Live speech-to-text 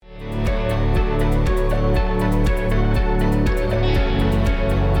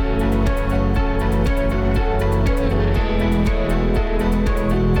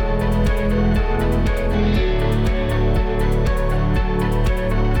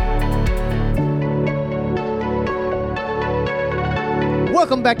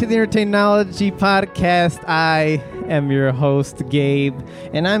Welcome back to the Entertainology Podcast. I am your host, Gabe,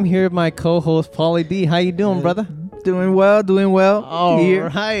 and I'm here with my co-host, Paulie D. How you doing, brother? Doing well. All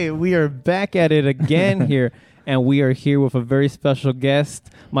right, we are back at it again here, and we are here with a very special guest,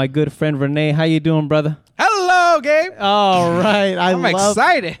 my good friend Renee. How you doing, brother? Hello, Gabe. All right, I'm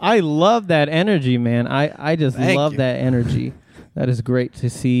excited. I love that energy, man. I just Thank love you. that energy. That is great to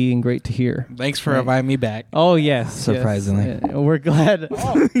see and great to hear. Thanks for inviting me back. Oh yes, Surprisingly. yes. We're glad,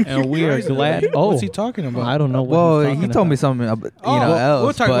 and we are glad. Oh, What's he talking about? I don't know. What Well, he's he talking told me about. something, else.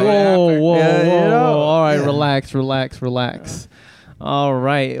 we'll talk but- about it. Whoa. Yeah, you know, All right, yeah. relax. All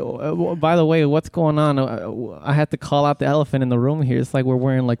right. By the way, what's going on? I had to call out the elephant in the room here. It's like we're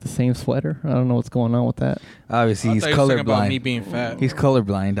wearing like the same sweater. I don't know what's going on with that. Obviously, he's I thought you were talking about me colorblind. being fat. He's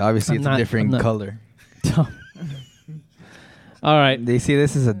colorblind. Obviously, I'm it's not- a different I'm not. color. All right. They see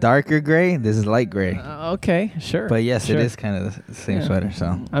this is a darker gray. This is light gray. Okay, sure. But yes, sure. it is kind of the same Yeah. sweater.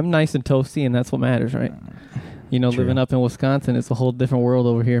 So I'm nice and toasty, and that's what matters, right? You know, True. living up in Wisconsin, it's a whole different world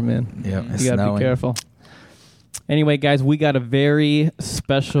over here, man. yeah, it's You gotta snowing. be careful. Anyway, guys, we got a very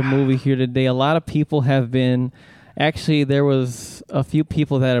special movie here today. A lot of people have been. Actually, there was a few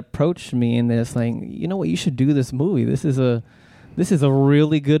people that approached me and they're saying, "You know what? You should do this movie. This is a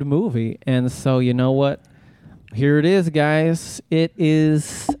really good movie." And so, you know what? Here it is, guys. It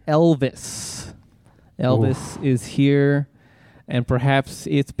is Elvis. Elvis is here. And perhaps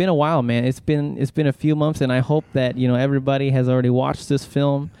it's been a while, man. It's been a few months, and I hope that everybody has already watched this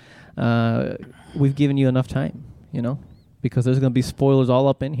film. We've given you enough time, because there's going to be spoilers all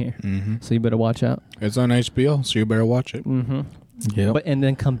up in here. Mm-hmm. So you better watch out. It's on HBO, so you better watch it. Mm-hmm. Yep. And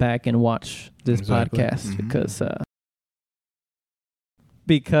then come back and watch this Exactly. podcast Mhm.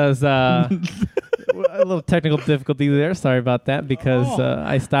 because a little technical difficulty there. Sorry about that because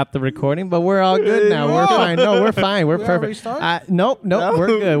I stopped the recording, but we're all good now. We're fine. No, we're fine. We're perfect. Nope, we're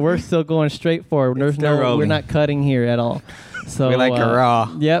good. We're still going straight forward. There's still we're rolling. not cutting here at all. So We like it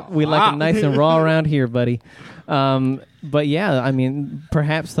raw. Yep, we like it nice and raw around here, buddy. But yeah, I mean,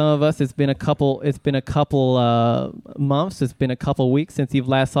 perhaps some of us. It's been a couple months. It's been a couple weeks since you've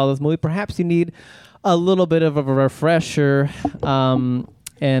last saw this movie. Perhaps you need a little bit of a refresher.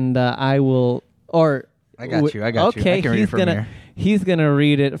 And I will. Or I got you. I got you. Okay, I can read it from here. he's gonna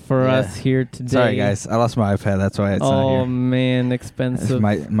read it for Yeah. us here today. Sorry, guys. I lost my iPad. That's why it's not Oh here. man, It's expensive.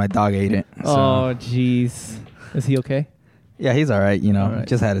 my dog ate it. So. Oh jeez, is he okay? Yeah, he's all right. All right.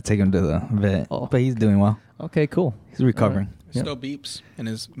 Just had to take him to the vet, Oh. but he's doing well. Okay, cool. He's recovering. It still beeps in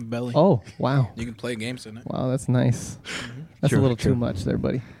his belly. Oh wow, You can play games in it. wow, that's nice. That's True, a little true. too much there,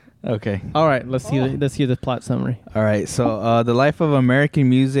 buddy. Okay. All right, let's hear the plot summary. All right. So, the life of American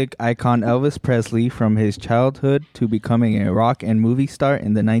music icon Elvis Presley from his childhood to becoming a rock and movie star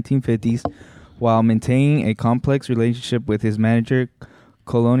in the 1950s, while maintaining a complex relationship with his manager,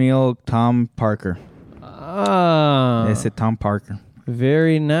 Colonel Tom Parker. Ah, It's Tom Parker.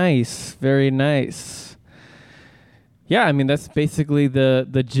 very nice, very nice. Yeah, I mean that's basically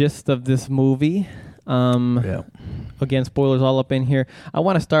the gist of this movie. Yeah. Again, spoilers all up in here. I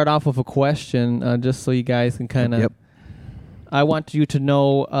want to start off with a question, just so you guys can kind of. Yep. I want you to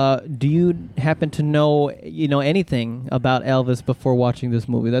know. Do you happen to know, anything about Elvis before watching this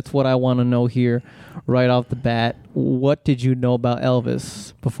movie? That's what I want to know here, right off the bat. What did you know about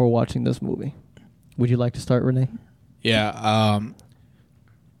Elvis before watching this movie? Would you like to start, Renee? Yeah.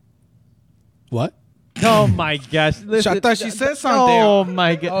 What? Oh my gosh! I thought she said something. Oh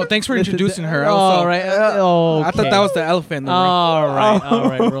my god! Oh, thanks for introducing her. All right. Okay. I thought that was the elephant in the room. All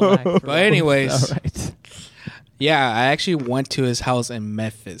right. Relax. But anyways. All right. Yeah, I actually went to his house in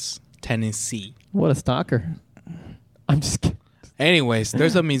Memphis, Tennessee. What a stalker! I'm just kidding. Anyways,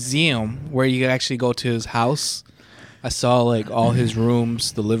 there's a museum where you can actually go to his house. I saw like all his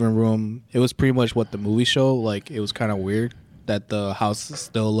rooms, the living room. It was pretty much what the movie showed. Like it was kind of weird that the house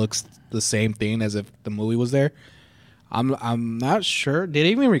still looks the same thing as if the movie was there. I'm not sure. Did they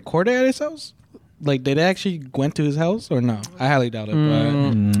even record it at his house? Like, did they actually went to his house or no? I highly doubt it.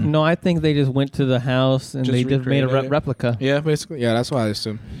 No, I think they just went to the house and Just they just made a recreated it? replica. But yeah, basically, yeah, that's what I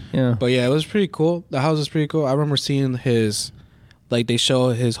assume. Yeah. But yeah, it was pretty cool. The house is pretty cool. I remember seeing his, like they show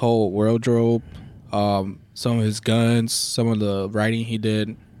his whole wardrobe, some of his guns, some of the writing he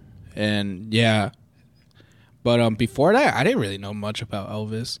did, and yeah. But before that, I didn't really know much about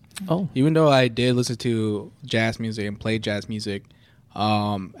Elvis. Oh. Even though I did listen to jazz music and play jazz music,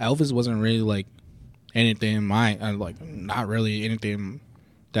 Elvis wasn't really like anything in my like not really anything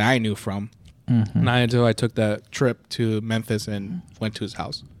that I knew from. Mm-hmm. Not until I took that trip to Memphis and went to his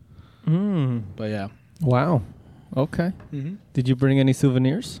house. But yeah. Wow. Okay. Mm-hmm. Did you bring any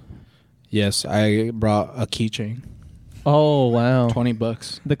souvenirs? Yes, I brought a keychain. Oh wow,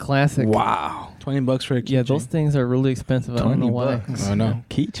 $20. the classic. Wow. $20 for a keychain. Yeah, those things are really expensive. I don't know why. $20. I know.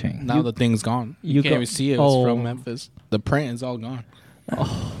 Keychain. Now the thing's gone. You you can't go- even see it. It's Oh. from Memphis. The print is all gone.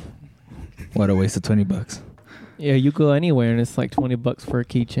 What a waste of $20. Yeah, you go anywhere and it's like $20 for a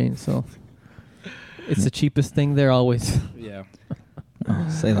keychain. So it's the cheapest thing there always. Yeah. Oh,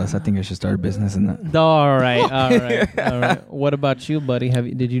 say less. I think I should start a business in that. All right. All right. What about you, buddy?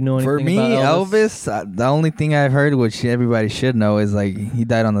 Did you know anything For me, about Elvis, the only thing I've heard, which everybody should know, is like he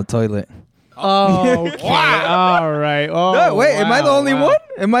died on the toilet. Oh, okay. All right. Oh, No, wait, am I the wow, only wow. one?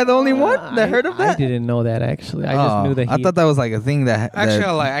 Am I the only one that heard of that? I didn't know that actually. I just knew that he. I thought that was like a thing that. Actually,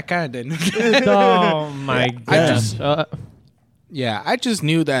 that I kind of didn't. Oh my god! I just- Uh, Yeah, I just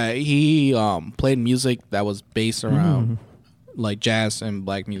knew that he played music that was based around like jazz and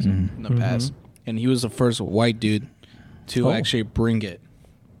black music in the past, and he was the first white dude to Oh. actually bring it.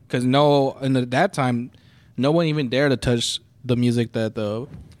 Because that time, no one even dared to touch the music that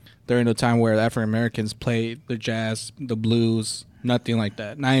during the time where African Americans played the jazz, the blues, nothing like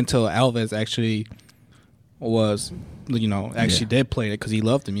that. Not until Elvis actually did play it because he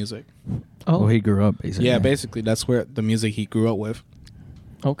loved the music. well, oh, he grew up basically. Yeah, basically that's where the music he grew up with,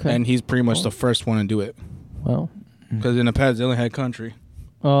 okay. and he's pretty much the first one to do it. well, Because in the past, they only had country.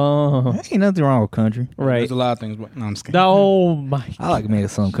 oh, Ain't nothing wrong with country. right. There's a lot of things. But, no, I'm just kidding. Oh my. I like me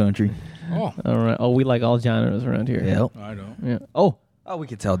some country. Oh, All right. Oh, we like all genres around here. Yeah. I don't. Yeah. Oh. Oh, we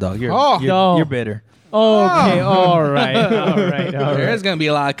can tell, dog. You're Oh. No. you're bitter. Okay. All right. All right. All There's right. gonna be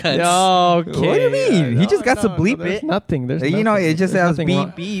a lot of cuts. Okay. What do you mean? He just got to bleep there's it. Nothing. There's You know, nothing- it just there's sounds nothing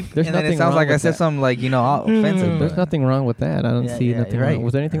wrong- beep beep, There's and then it nothing sounds wrong like I with said that. something like offensive. There's but- nothing wrong with that. I don't Yeah, see yeah, nothing you're wrong. right.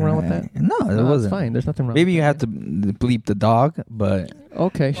 Was there anything wrong with that? No, there No, wasn't. It's fine. There's nothing wrong. Maybe with you that. have to bleep the dog, but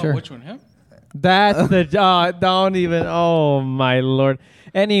Okay. Sure. Which one? Him? That's the don't even. Oh my lord.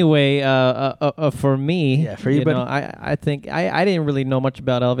 Anyway, for me, Yeah, for you, know, buddy. I think I didn't really know much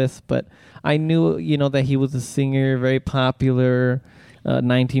about Elvis, but I knew that he was a singer, very popular,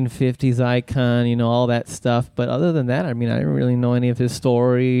 1950s icon, all that stuff. But other than that, I mean, I didn't really know any of his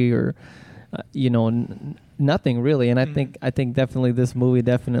story or, nothing really. And I think definitely this movie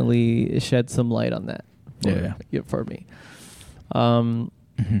definitely shed some light on that. For me.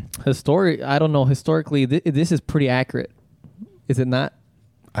 I don't know. Historically, this is pretty accurate. Is it not?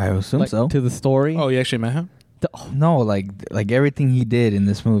 I assume Like, so. to the story. Oh, you actually met him? No, like everything he did in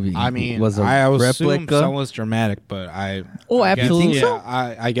this movie. I mean, was a I assume replica. someone's dramatic, but I. Oh, I guess- absolutely.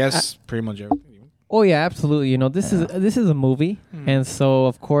 Yeah, I guess pretty much everything. Oh yeah, absolutely. This is a movie, and so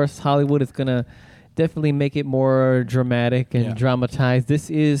of course Hollywood is gonna definitely make it more dramatic and Yeah. dramatized.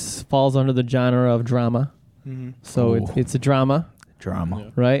 This falls under the genre of drama, so Oh. it's a drama, drama. Yeah.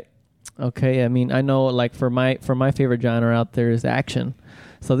 right? Okay, I mean I know like for my favorite genre out there is action,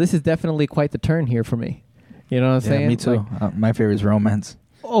 so this is definitely quite the turn here for me. You know what I'm Yeah, saying? me too. Like, My favorite is romance.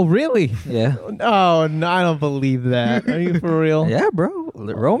 oh really? Yeah. Oh no, I don't believe that. Are you for real? Yeah, bro.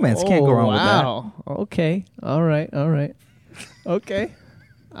 Romance can't go wrong with that. Wow. Okay. All right. Okay.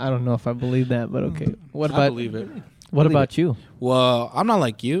 I don't know if I believe that, but okay. What I about believe it. what Believe about you? Well, I'm not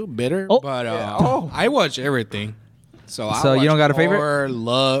like you, bitter, Oh. but Yeah. Oh. I watch everything. So So you don't got a favorite? Horror,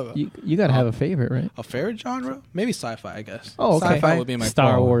 love, You got to have a favorite, right? a favorite genre? Maybe sci-fi, I guess. Oh, okay. Sci-fi would be my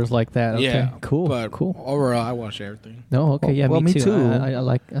Star favorite. Wars like that. Okay. Yeah, Cool. But cool. overall, I watch everything. No. Okay. Yeah. well, me me too. too. I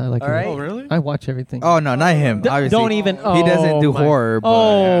like. All it. right. Oh, really? I watch everything. Oh no, not him. Obviously. Don't even. He doesn't do my- horror. But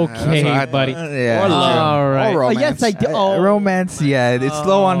Okay, that's what I buddy. thought. Yeah. Or love. All right. Or Oh, yes, I romance. do. Oh, romance, yeah, it's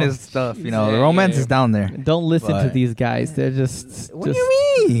slow on his stuff. You know, the Yeah, romance yeah. is down there. Don't listen to But- these guys. They're just. What do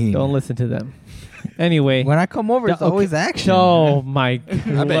you mean? Don't listen to them. Anyway. When I come over, it's Okay. always action. Oh my. I bet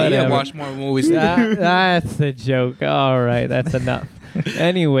you whatever. didn't watch more movies. than That's a joke. All right, that's enough.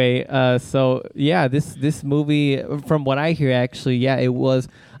 Anyway, so yeah, this movie, from what I hear, actually, yeah, it was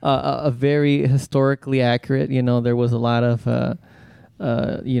a very historically accurate. There was a lot of,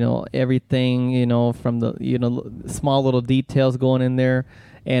 everything, from the, small little details going in there.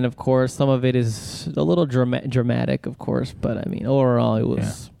 And of course, some of it is a little dramatic, of course. But I mean, overall, it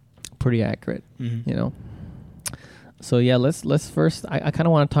was pretty accurate. Mhm. So yeah, let's first. I kind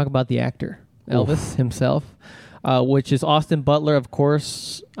of want to talk about the actor Elvis himself, which is Austin Butler. Of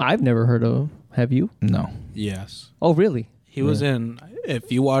course, I've never heard of. Have you? No. Yes. Oh, really? He was in,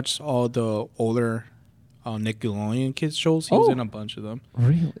 if you watch all the older Nickelodeon kids shows, he was Oh. in a bunch of them.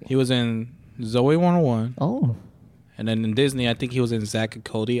 Really? He was in Zoe 101. Oh, And then in Disney, I think he was in Zack and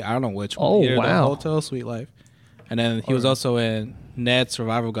Cody. I don't know which one. Oh, Either wow. The Hotel Sweet Life. And then he was also in Ned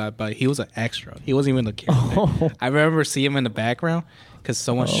Survival Guide, but he was an extra. He wasn't even the character. Oh. I remember seeing him in the background because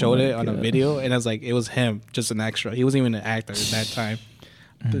someone Oh showed my it on a gosh. video, and I was like, it was him, just an extra. He wasn't even an actor at that time.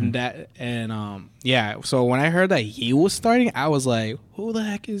 And yeah. So when I heard that he was starting, I was like, "Who the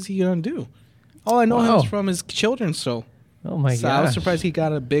heck is he gonna do?" Oh, I know him Wow. from his children's show. Oh my So I was gosh. surprised he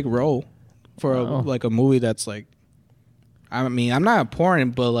got a big role for Wow. like a movie that's like. I mean, I'm not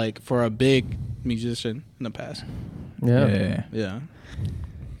important, but like for a big musician in the past. Yeah. Yeah.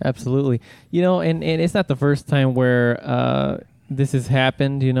 Absolutely. You know, and it's not the first time where this has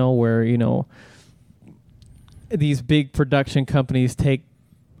happened, you know, where, you know, these big production companies take,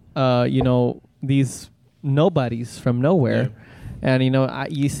 you know, these nobodies from nowhere. Yeah. And, you know,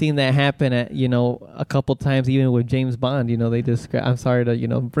 you've seen that happen at, you know, a couple times, even with James Bond. You know, they just, I'm sorry to, you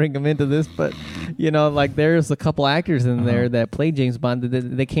know, bring him into this, but, you know, like there's a couple actors in there that play James Bond.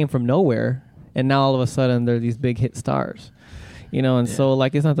 They came from nowhere. And now all of a sudden they're these big hit stars. You know, and so,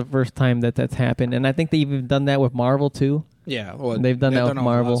 like, it's not the first time that that's happened. And I think they've even done that with Marvel, too. Yeah. Well, They've done that with a lot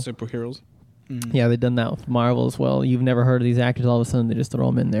Marvel. of superheroes. Mhm. Yeah, they've done that with Marvel as well. You've never heard of these actors, all of a sudden they just throw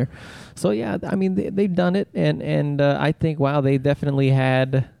them in there. So yeah, I mean they've done it, and I think wow, they definitely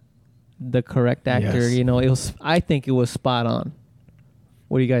had the correct actor. Yes. You know, I think it was spot on.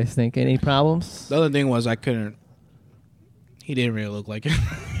 What do you guys think? Any problems? The other thing was I couldn't. He didn't really look like it.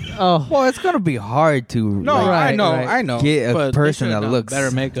 Oh, Well, it's gonna be hard to No, Right, right. I know. Get a but they person should've that done looks- better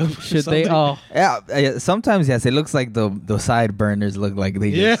makeup. or should they? something. Oh, Yeah, sometimes yes, it looks like the sideburners look like they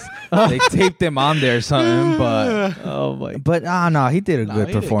Yeah. just they taped them on there or something. oh my. But no, he did a No, good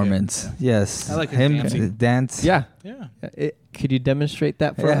he did performance. Yes, I like his him dancing. dance. Yeah. Yeah. Could you demonstrate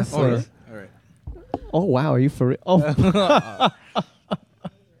that for Yeah, us? All or- right. All right. Oh wow, are you for real? Oh.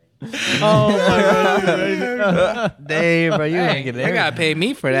 Oh my God. Dave, are you gonna Hey, get they gotta pay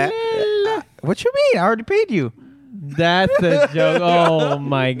me for that. What you mean? I already paid you. That's a joke. Oh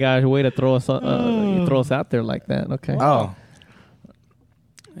my gosh, way to throw us you throw us out there like that. Okay. Oh,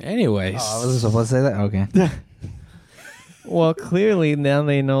 Anyways, I wasn't supposed to say that. Okay. Well, clearly now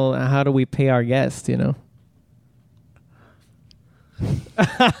they know how do we pay our guests, you know. I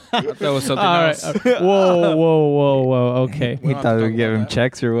thought it was something All else. right. Whoa. Okay. He don't thought have to we'd give talk him about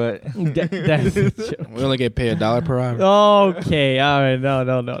checks or what? That's a joke. We only get paid $1 per hour. Okay. All right. No.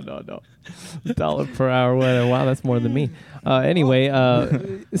 $1 per hour. Whatever. Wow, that's more than me. Anyway,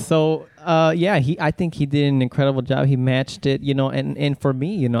 so yeah, I think he did an incredible job. He matched it, you know, and for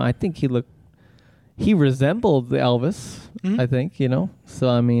me, you know, I think he resembled the Elvis. Mhm. I think, you know. So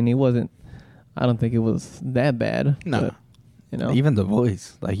I mean, I don't think it was that bad. No. but, you know. Even the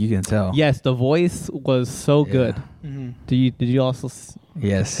voice, like you can tell. Yes, the voice was so Yeah. good. Mm-hmm. Did you also?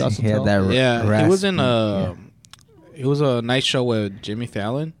 Yes, Also he had tell? that. Yeah, he was in raspy- It was a night show with Jimmy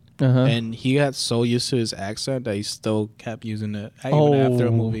Fallon, Uh-huh. and he got so used to his accent that he still kept using it even Oh. after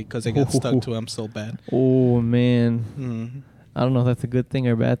a movie because it got stuck to him so bad. Oh man, Mm-hmm. I don't know if that's a good thing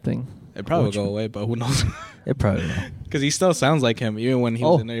or a bad thing. It probably Which will go one? away, but who knows? It probably. Because he still sounds like him, even when he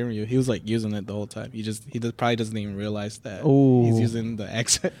was Oh. in the interview. He was like using it the whole time. Probably doesn't even realize that Oh. he's using the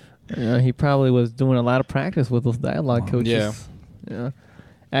accent. He probably was doing a lot of practice with those dialogue coaches. Yeah. Yeah.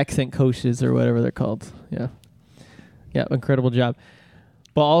 Accent coaches or whatever they're called. Yeah. Yeah, incredible job.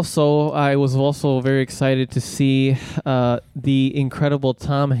 But also, I was also very excited to see the incredible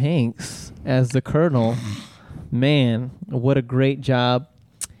Tom Hanks as the Colonel. Man, what a great job.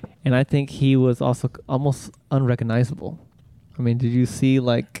 And I think he was also almost unrecognizable. I mean, did you see,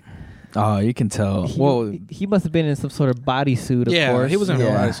 like... Oh, you can tell. he must have been in some sort of bodysuit, of Yeah, course. he wasn't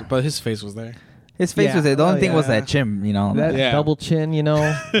Yeah. real, but his face was there. his face Yeah. was there. The only Oh, thing was yeah. that chin, you know. That Yeah. double chin, you know,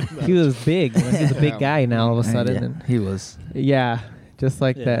 he was big. He's a big Yeah. guy now. All of a And sudden, yeah, and he was. yeah, just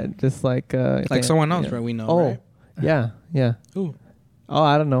like Yeah. that, just like Like someone else, yeah. right? We know, Oh, right? yeah. Ooh. Oh,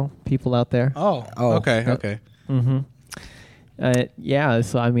 I don't know, people out there. Oh. Oh. Okay. Yep. Okay. Mm-hmm. Yeah.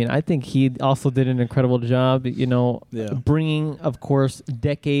 So I mean, I think he also did an incredible job. You know, Yeah. bringing, of course,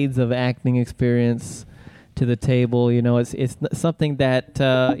 decades of acting experience to the table. You know, it's something that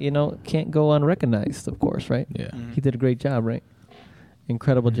you know, can't go unrecognized. Of course, right? Yeah. Mhm. He did a great job, right?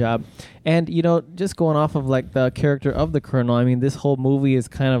 Incredible job. And, you know, just going off of, like, the character of the Colonel, I mean, this whole movie is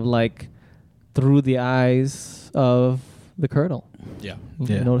kind of, like, through the eyes of the Colonel. Yeah.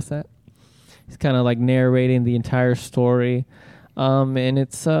 You Yeah. notice that? He's kind of, like, narrating the entire story. And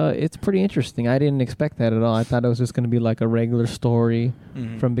it's pretty interesting. I didn't expect that at all. I thought it was just going to be, like, a regular story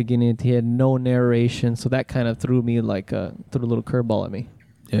Mhm. from beginning to end, no narration. So that kind of threw me, like, threw a little curveball at me.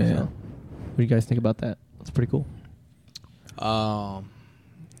 Yeah. So, what do you guys think about that? That's pretty cool.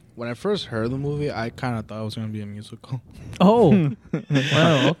 When I first heard the movie, I kind of thought it was going to be a musical. Oh,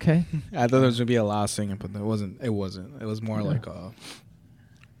 wow. Okay. I thought there was going to be a lot of singing, but it wasn't. It wasn't. It was more Yeah. like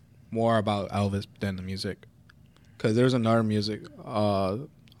more about Elvis than the music. Because there's another music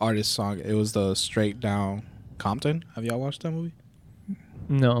artist song. It was the Straight Down Compton. Have y'all watched that movie?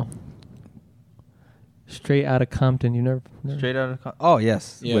 No. Straight Outta Compton. You never. Straight out of. Oh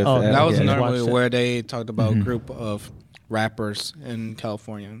yes. Yeah, With, that was yeah. another Watched movie it. where they talked about Mhm. a group of rappers in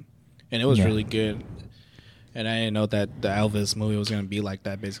California, and it was Yeah. really good. And I didn't know that the Elvis movie was gonna be like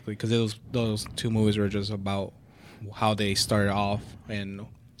that, basically, because those two movies were just about how they started off and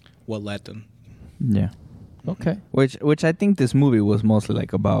what led them. Yeah. Okay. Which I think this movie was mostly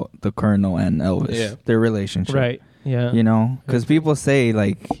like about the Colonel and Elvis, Yeah. their relationship. Right. Yeah. You know, because people say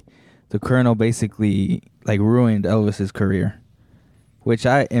like the Colonel basically like ruined Elvis's career, which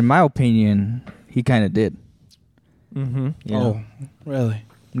in my opinion, he kind of did. Mm-hmm. You know? really?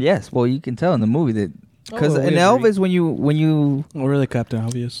 Yes. Well, you can tell in the movie that because Oh, we in agree. Elvis when you Oh, really, Captain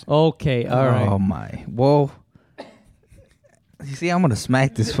Obvious? Okay. All right. Oh my. Well, you see, I'm gonna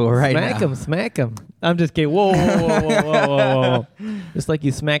smack this fool right smack now. him. Smack him. I'm just kidding. Whoa, whoa, whoa, whoa, whoa, whoa, whoa. Just like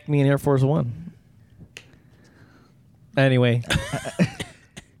you smacked me in Air Force One. Anyway,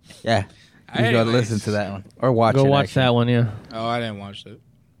 Yeah. You gotta Anyways. listen to that one or watch go it. watch actually. that one. Yeah, Oh, I didn't watch it.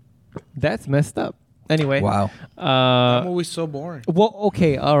 that's messed up. Anyway. Wow. That movie's so boring. Well,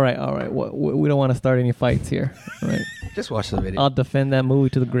 okay, all right. We don't want to start any fights here, right? Just watch the video. I'll defend that movie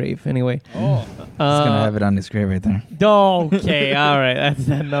to the grave. Anyway, Oh, He's gonna have it on his grave right there. Okay, all right. That's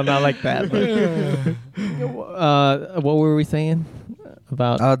no, not like that. But, what were we saying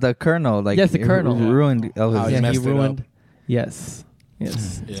about? The Colonel, like Yes, the Colonel. ruined Elvis. How he yeah, he messed it ruined. up. Yes,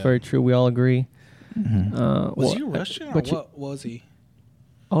 it's Yeah. very true. We all agree. Mhm. was well, he Russian or but you- what was he?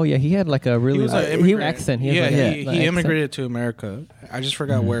 Oh yeah, he had like a really He was an he immigrant. accent. Yeah, has like he the accent. immigrated to America. I just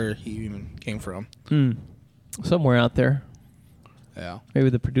forgot Mhm. where he even came from. Somewhere out there. Yeah. Maybe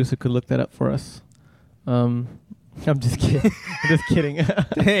the producer could look that up for us. I'm just kidding. I'm just kidding.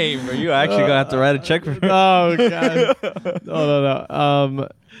 Hey, bro, you actually gonna have to write a check for Oh god. No.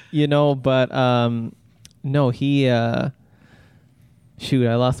 No, he shoot,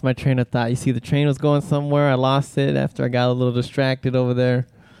 I lost my train of thought. You see the train was going somewhere. I lost it after I got a little distracted over there.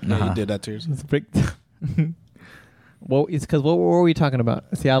 Yeah, Uh-huh. he did that to yourself. It's a big Well, it's because what were we talking about?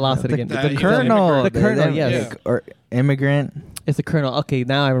 See, I lost it again. the The He's Colonel, The Colonel, yes. Yeah. or immigrant. It's the Colonel. Okay,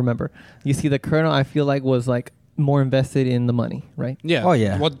 now I remember. You see, the Colonel, I feel like was like more invested in the money, right? Yeah. Oh,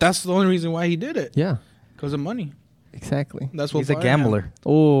 yeah. Well, that's the only reason why he did it. Yeah, Because of money. exactly. That's what He's a fired him. gambler.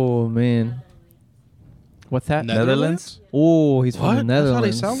 Oh man, what's that? Netherlands? Oh, he's from What? the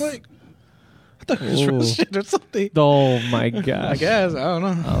Netherlands. That's how they sound like? I thought it was Ooh. Russian or something. Oh my gosh. I guess. I don't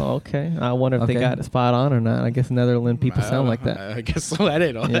know. Oh, okay. I wonder if they Okay. got it spot on or not. I guess Netherlands people I sound don't like know. that. I guess so. I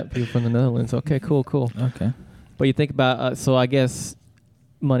didn't know. Yeah, people from the Netherlands. Okay, cool. Okay. But you think about so I guess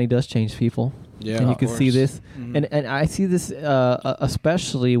money does change people. Yeah, and you of can see course. this, Mhm. and I see this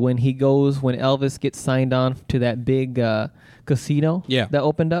especially when Elvis gets signed on to that big casino Yeah. that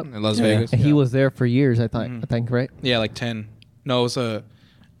opened up In Las Yeah. Vegas. and he yeah. was there for years. I Mhm. think right. Yeah, like 10. No, it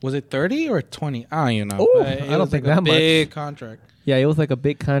was it 30 or 20? I don't even know. Ooh, But I it don't was think like a that much. big contract. Yeah, it was like a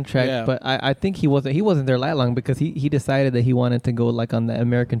big contract, Yeah. but I think he wasn't there that long because he decided that he wanted to go like on the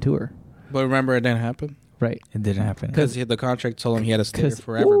American tour, But remember, it didn't happen. right? It didn't happen. Because the contract told him he had to stay there 'Cause-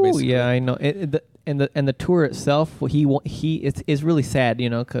 forever, ooh, basically. yeah, I know. And the tour itself, it's really sad, you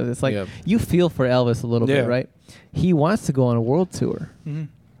know, because it's like Yeah. you feel for Elvis a little Yeah. bit, right? He wants to go on a world tour. Mhm.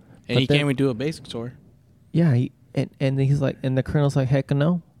 But And he then- can't even do a basic tour. Yeah, and he's like, and the Colonel's like, heck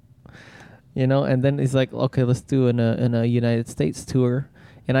no, you know. And then he's like, okay, let's do in a United States tour.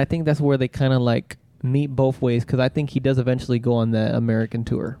 And I think that's where they kind of like meet both ways because I think he does eventually go on the American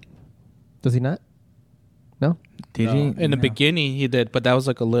tour. Does he not? No. Did No. he? In the No. beginning, he did, but that was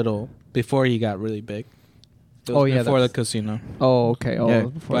like a little before he got really big. It was Oh, yeah, before the that's- casino. Oh, okay. Oh, Yeah,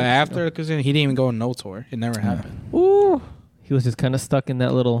 before But the after casino. the casino, he didn't even go on no tour. It never happened. Ooh, he was just kind of stuck in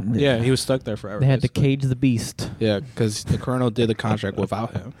that little. Yeah, he was stuck there forever. They had to basically. cage the beast. Yeah, because the Colonel did the contract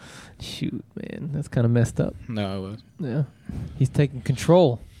without him. Shoot, man, that's kind of messed up. No, it was Yeah, he's taking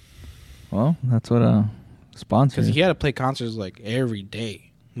control. Well, that's what a sponsor. because he had to play concerts like every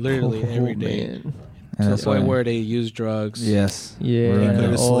day, literally every day. Man. and To that's the point why- where they use drugs. Yes. Yeah. Right.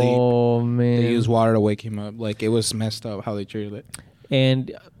 couldn't sleep. Oh man. They use water to wake him up. Like it was messed up how they treated it.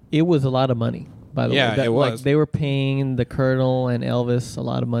 And it was a lot of money, by the Yeah, way. That, it like, was. they were paying the Colonel and Elvis a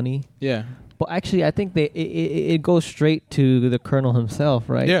lot of money. Yeah. But actually, I think it goes straight to the Colonel himself,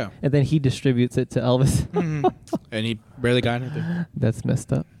 right? Yeah. And then he distributes it to Elvis. Mhm. And he barely got anything. That's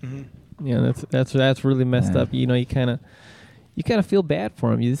messed up. Mhm. Yeah, that's really messed Yeah. up. You know, you kind of feel bad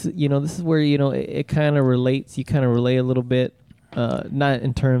for him. This is where it kind of relates. You kind of relate a little bit, not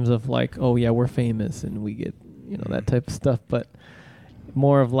in terms of like, oh yeah, we're famous and we get that type of stuff, but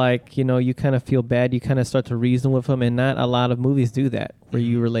more of like you kind of feel bad. You kind of start to reason with him, and not a lot of movies do that where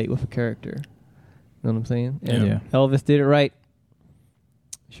you relate with a character. You know what I'm saying? And Yeah. Elvis did it right.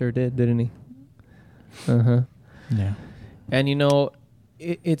 Sure did, didn't he? Uh-huh. Yeah. And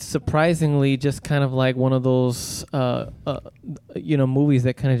it's surprisingly just kind of like one of those movies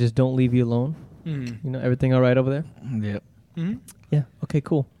that kind of just don't leave you alone. Mm-hmm. Everything all right over there? Yep. Mm-hmm. Yeah. Okay,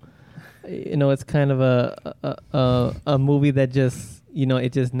 cool. It's kind of a movie that just, it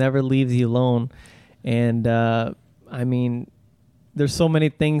just never leaves you alone. And I mean, there's so many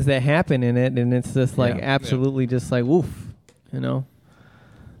things that happen in it, and it's just like absolutely just like woof,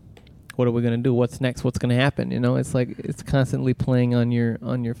 What are we gonna do? What's next? What's gonna happen? It's like it's constantly playing on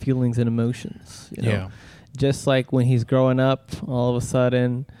your feelings and emotions. Yeah. Just like when he's growing up, all of a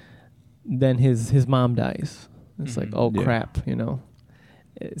sudden, then his mom dies. It's like, oh crap,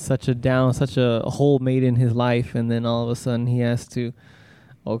 It's such a hole made in his life, and then all of a sudden he has to,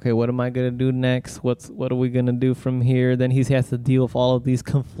 okay, what am I gonna do next? What are we gonna do from here? Then he has to deal with all of these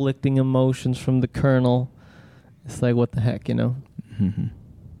conflicting emotions from the colonel. It's like, what the heck, Mm-hmm.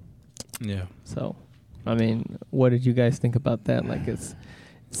 Yeah. So, I mean, what did you guys think about that? Like, it's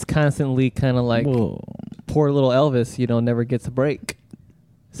constantly kind of like poor little Elvis, never gets a break.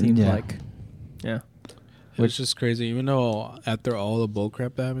 Seems like, yeah. It's just crazy. Even though after all the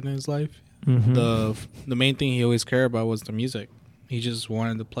bullcrap that happened in his life, Mm-hmm. the main thing he always cared about was the music. He just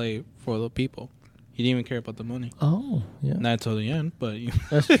wanted to play for the people. He didn't even care about the money. Oh, yeah. Not until the end, but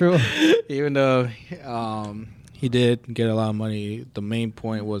That's true. even though he did get a lot of money, the main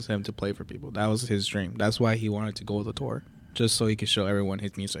point was him to play for people. That was his dream. That's why he wanted to go to the tour, just so he could show everyone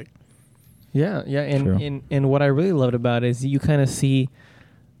his music. Yeah, yeah, True. and what I really loved about it is you kind of see,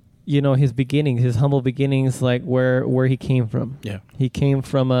 his beginnings, his humble beginnings, like where he came from. Yeah. He came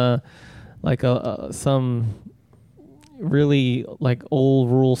from some really like old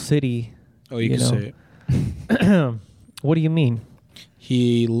rural city. Oh, you can say it. What do you mean?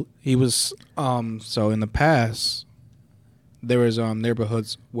 He was so in the past there was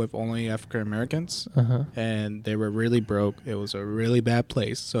neighborhoods with only African Americans, Uh-huh. and they were really broke. It was a really bad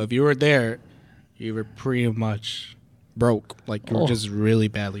place. So if you were there, you were pretty much broke. Like you were just really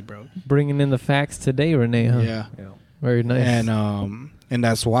badly broke. Bringing in the facts today, Renee, huh? Yeah. Very nice. And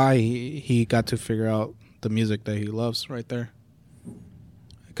that's why he got to figure out the music that he loves right there.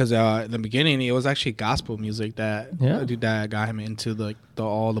 Because in the beginning, it was actually gospel music that got him into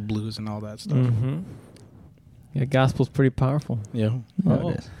all the blues and all that stuff. Mm-hmm. Yeah, gospel's pretty powerful. Yeah.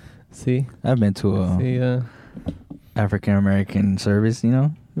 Oh, it is. See? I've been to a African American service.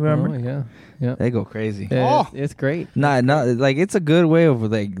 Remember? Oh, yeah. Yeah. They go crazy. It's great. Not like it's a good way of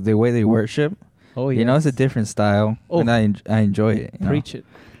like the way they worship. Oh, yeah. It's a different style, and I enjoy it. Preach it.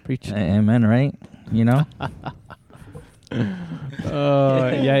 Amen. Right?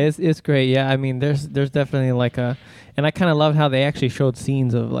 Yeah, it's great. Yeah, I mean, there's definitely like and I kind of love how they actually showed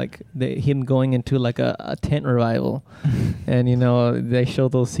scenes of like him going into like a tent revival, and they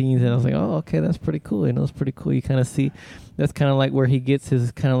showed those scenes, and I was like, oh, okay, that's pretty cool. It's pretty cool. You kind of see, that's kind of like where he gets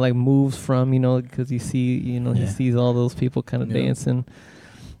his kind of like moves from, because you see, he sees all those people kind of dancing.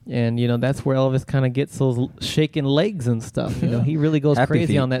 And that's where Elvis kind of gets those shaking legs and stuff. He really goes Happy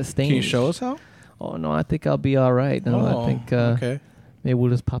crazy feet. on that stage. Can you show us how? Oh no, I think I'll be all right. No, I think okay. maybe we'll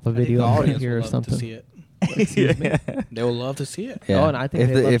just pop a I think video the up audience here would or love something. To see it. Excuse me. They will love to see it. Yeah. Oh, and I think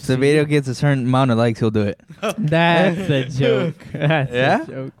they'd love if to the see video it. gets a certain amount of likes, he'll do it. That's a joke. That's Yeah? a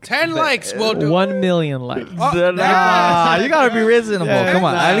joke. 10 likes will do. 1 million likes. Nah, you gotta be reasonable. Yeah, Come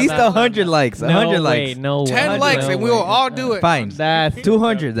on, at least no, 100 likes. 100 no likes. Way, no 10 way. likes, no and we way. will all do it. Fine. That's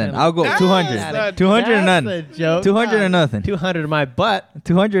 200 then. I'll go That's 200. a- 200 or none. That's a joke. 200 or nothing. 200 in my butt.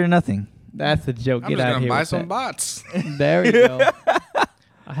 200 or nothing. That's a joke. I'm Get just out gonna here. buy with some that. bots. There we go.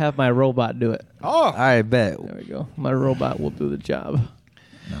 I have my robot do it. All Oh, right, bet. There we go. My robot will do the job.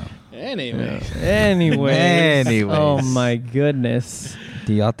 anyway. Anyways. Oh my goodness.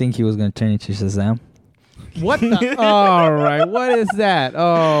 Do y'all think he was gonna turn into Shazam? What the? All right. What is that?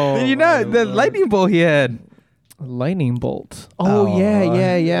 Oh. Did you know the lightning bolt he had? Lightning bolt. Oh, Oh,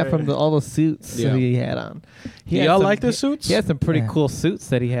 yeah. From all the suits Yeah. that he had on. Do y'all like the suits? He had some pretty Yeah. cool suits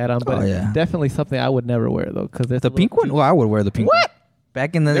that he had on, but Oh, yeah. definitely something I would never wear though, because The pink one? Well, I would wear the pink one.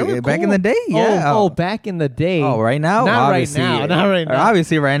 Back in They the were back in cool. the day, yeah. Oh, back in the day. Oh, right now? Not Obviously. right now. Not right Or now.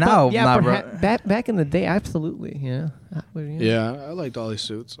 obviously, right now. But yeah, not back in the day, absolutely. Yeah. Yeah, I liked all these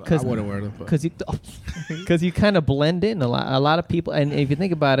suits. I 'Cause- wouldn't wear them. But. Because you kind of blend in a lot. A lot of people, and if you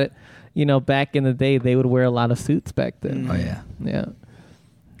think about it, back in the day, they would wear a lot of suits back then. Oh yeah. Yeah.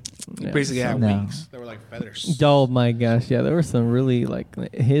 Yeah, Basically, had so- No. wings. They were like feathers. Oh my gosh, yeah, there were some really like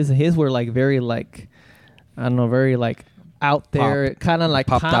his were like very like I don't know, very like out there, kind of like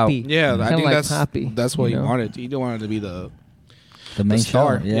Popped out. poppy. Yeah, I Kinda think like that's poppy, that's what you he know? wanted. He didn't want it to be the The main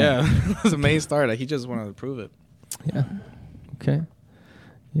star. star. Yeah. The main star. Like, he just wanted to prove it. Yeah. Okay.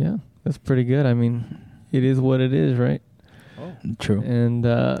 Yeah, that's pretty good. I mean, it is what it is, right? True. And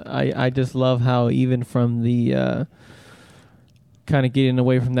I just love how even from the kind of getting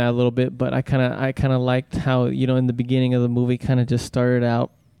away from that a little bit, but I kind of liked how, you know, in the beginning of the movie kind of just started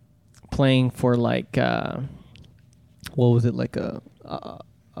out playing for like what was it, like a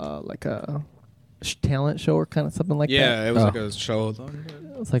talent show or kind of something like that. Yeah, it was like a show. It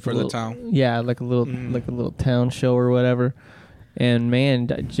was like for a the little, town. Yeah, like a little town show or whatever. And man,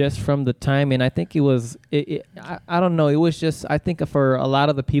 just from the time, and I think it was, I don't know, it was just, I think for a lot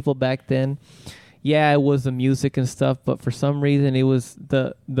of the people back then, yeah, it was the music and stuff, but for some reason it was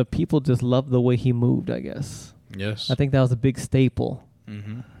the people just loved the way he moved, I guess. Yes. I think that was a big staple.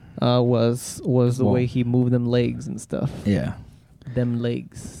 Mm-hmm. Was the way he moved them legs and stuff. Yeah. Them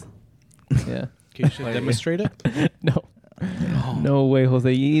legs. Yeah. Can you demonstrate it? No. No way,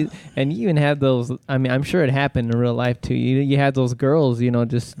 Jose. And you even had those. I mean, I'm sure it happened in real life too. You had those girls, you know,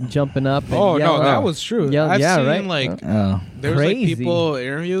 just jumping up. And Oh no, yelling. that was true. Yeah, I've yeah, seen right? like Oh. there was like Crazy. people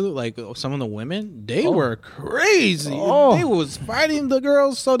interview like some of the women. They Oh. were crazy. Oh. They was fighting the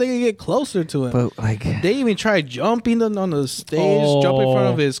girls so they could get closer to him. But like, They even tried jumping on the stage, jumping in front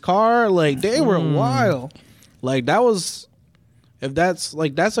of his car. Like they were wild. Like that was, if that's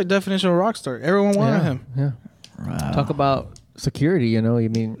like definition of a rock star. Everyone wanted him. Yeah. wow. Talk about security. You know, you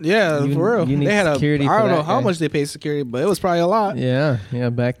mean? Yeah, you, for real. You need They had security. I for don't know that how guy. much they paid security, but it was probably a lot. Yeah,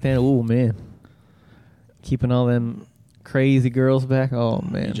 back then. Oh man, keeping all them crazy girls back. Oh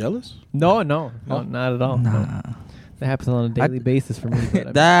You man. jealous? No, not at all. No. Nah. That happens on a daily basis for me. But I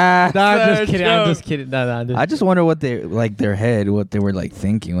mean, That. no, I'm That's just kidding. a I'm joke. just kidding. No, I just wonder what they like their head, what they were like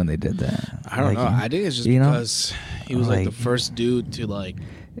thinking when they did that. I don't Like, know. I think it's just you know? because he was like the Like- first dude to like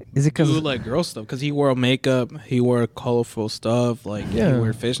Is it because do like girl stuff, because he wore makeup, he wore colorful stuff, like Yeah. he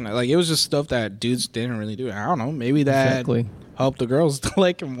wore fishnet, like it was just stuff that dudes didn't really do. I don't know, maybe that exactly. helped the girls to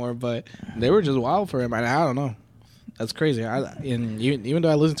like him more, but they were just wild for him. And I don't know, that's crazy. And even though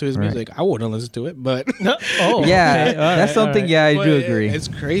I listen to his Right. music, I wouldn't listen to it, but Oh, yeah, okay. All that's right, something. all right. Yeah, I but do agree. It's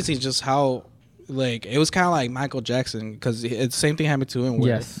crazy just how like it was kind of like Michael Jackson, because it's the same thing happened to him.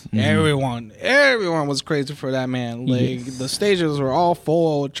 Where Yes. everyone was crazy for that man. Like Yes. the stages were all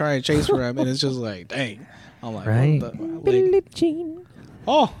full trying to chase for him, and it's just like, dang. I'm like, Right. what the, like, Billie Jean.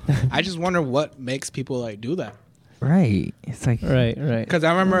 oh, I just wonder what makes people like do that. Right. It's like Right. Because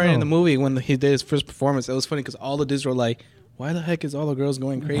I remember I don't in the know. movie when he did his first performance, it was funny because all the dudes were like, why the heck is all the girls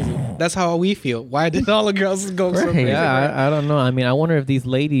going crazy? That's how we feel. Why did all the girls go so Right. crazy? Yeah, I don't know. I mean, I wonder if these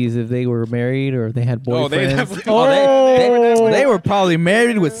ladies, if they were married or if they had boyfriends. Oh, they definitely. they were probably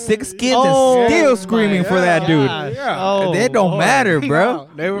married with 6 kids Oh, and still my screaming for that dude. Yeah. Oh, It don't Lord. matter, bro. No,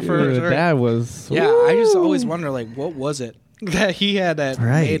 they were for Dude, sure. that was. Yeah, I just always wonder, like, what was it that he had that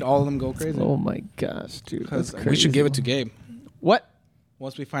Right. made all of them go crazy? Oh my gosh, dude. That's Because we should give it to crazy. Gabe What?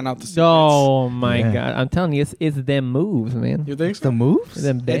 once we find out the secrets. Oh my Yeah. god! I'm telling you, it's them moves, man. You think so? The moves?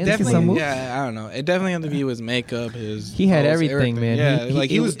 Them It dancing definitely, moves. yeah, I don't know. It definitely had to be his makeup, his. He had clothes, everything, man. Yeah, He- like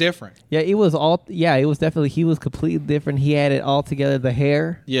he he was was- different. Yeah, it was all. Yeah, it was definitely. He was completely different. He had it all together. The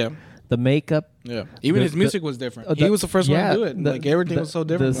hair, Yeah, the makeup. yeah. Even The- his music was different. the- He was the first one yeah, to do it. the- Like everything the- was so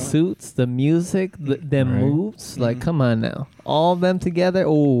different. The about it. suits, the music, them Right. moves. Like, Mhm. come on now, all of them together.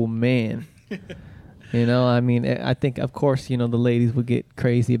 Oh man. You know, I mean, I think, of course, you know, the ladies would get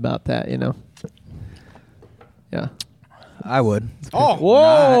crazy about that. You know. Yeah. I would. Oh,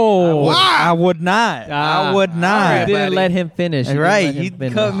 Whoa! I would not. I would You not. didn't buddy. let him finish. You didn't Right. let him You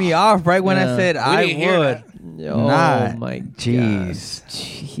finish. cut me off right when Yeah. I said I didn't hear would. Oh Nah. my Jeez.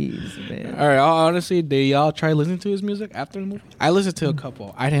 jeez, man. All right. Honestly, did y'all try listening to his music after the movie? I listened to a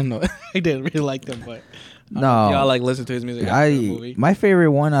couple. I didn't know. I didn't really like them, but No. y'all like listen to his music after the movie. My favorite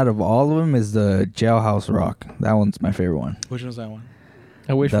one out of all of them is the Jailhouse Rock. That one's my favorite one. Which one's that one?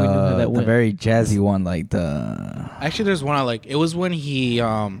 I wish we knew how that The went. very jazzy one, like the Actually, there's one I like. It was when he,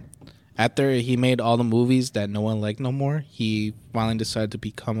 after he made all the movies that no one liked no more, he finally decided to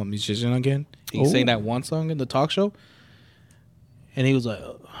become a musician again. He sang Ooh. that one song in the talk show, and he was like,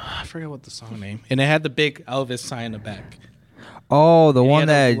 I forget what the song name, and it had the big Elvis sign in the back. oh, the He one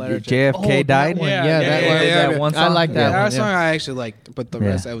had a that letter JFK that died. one. Yeah, Yeah, yeah, that yeah, one. yeah, That yeah. one. I like Yeah, that that one. song Yeah. I actually liked, but the Yeah.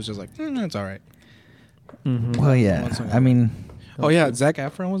 rest I was just like, it's all right. Mhm. Well, yeah. One song. I mean, Oh yeah, Zac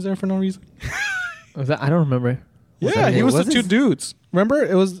Efron was there for no reason. Was that? I don't remember. Yeah, that- he was was the two his- dudes. Remember,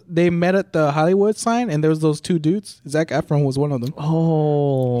 it was they met at the Hollywood sign, and there was those two dudes. Zac Efron was one of them.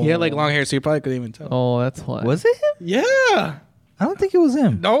 Oh. He had like long hair, so you probably couldn't even tell. Oh, that's why. was it him? Yeah. I don't think it was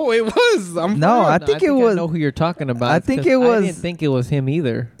him. No, it was. I'm No, for real. I think it was- I know who you're talking about. I It's think 'cause it I was- didn't think it was him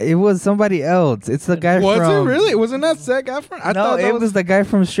either. It was somebody else. It's the guy Was from. it really? Wasn't that Zac Efron? I No, thought that it was the guy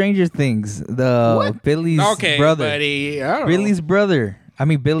from Stranger Things. The Billy's okay, brother. buddy. I don't Billy's brother. I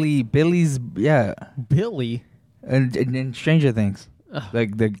mean, Billy's, yeah. Billy. And Stranger Things.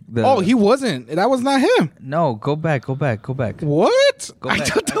 Like the Oh, he wasn't. That was not him. No, go back. What? Go I back.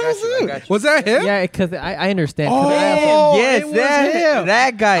 thought that I was got you, I him. got you. Was that him? Yeah, because I understand. 'cause Oh, Yes, it was him.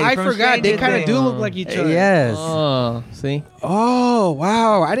 that guy. I from forgot. They Stranger kind of do Things. look like each other. Yes. Oh, see? Oh,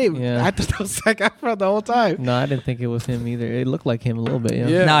 wow. I didn't. Yeah. I thought that was Zac Efron the whole time. No, I didn't think it was him either. It looked like him a little bit, yeah.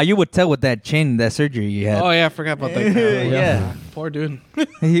 Yeah. Nah, you would tell with that chin, that surgery you had. Oh, yeah. I forgot about that. Yeah. Poor dude.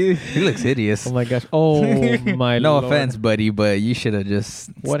 he looks hideous. Oh, my gosh. Oh, my No Lord. offense, buddy, but you should have just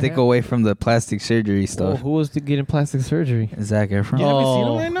What stick happened? away from the plastic surgery Oh, stuff. who was getting plastic surgery? Zac Efron. You haven't seen him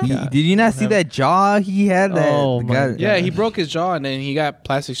Oh, right now? Did you not see that jaw he had? That Oh, the my guy- God. Yeah, he broke his jaw and then he got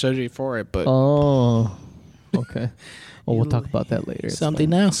plastic surgery for it. But Oh, okay. Well, we'll talk about that later. It's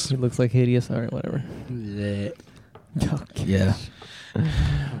something fine. else. He looks like hideous. All right, whatever. Okay. Yeah.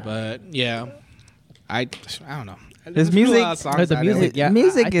 But yeah, I don't know. His There's a music- lot of songs the I music, like. yeah.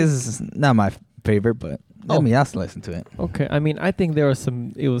 Music I think- is not my favorite, but Oh. I mean, I'll listen to it. Okay. I mean, I think there was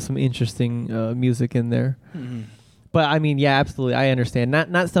some interesting music in there. Mhm. But I mean, yeah, absolutely. I understand.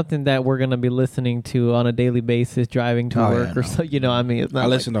 Not something that we're gonna be listening to on a daily basis, driving to Oh, work yeah, or no. so. You know, I mean, it's not. I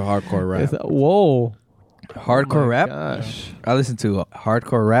listen to hardcore rap. Whoa. Hardcore Oh my rap? Gosh. I listen to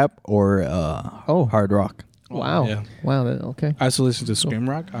hardcore rap or hard rock. Wow. yeah. Wow. Okay. I also listen to Scream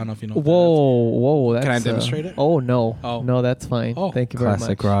Rock. I don't know if you know. What Whoa. That's, Can I demonstrate it? Oh no. Oh. No, that's fine. Oh. Thank you very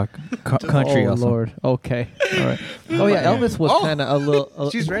Classic much. rock. Country Oh also. Lord. Okay. All right. Oh yeah, Elvis was Oh. kind of a little.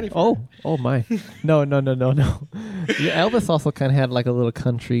 She's ready for Oh my. No. Yeah, Elvis also kind of had like a little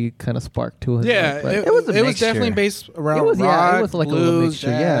country kind of spark to it. that is. Yeah, like, but- it, It was a was mixture. definitely based around It was- rock, yeah, it was like a little blues, mixture,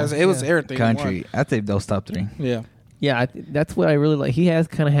 yeah, jazz. It was yeah. everything. in one. Country. I think those top three. Yeah. yeah, that's what I really like. He has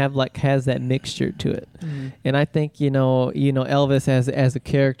kind of has that mixture to it, and I think you know Elvis as a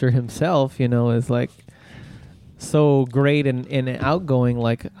character himself, is like so great and outgoing.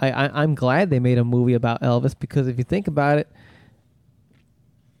 Like I'm glad they made a movie about Elvis because if you think about it,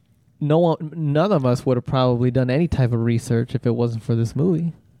 none of us would have probably done any type of research if it wasn't for this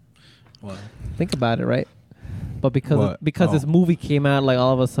movie. Well, Think about it, right? But because What? this Oh. movie came out, like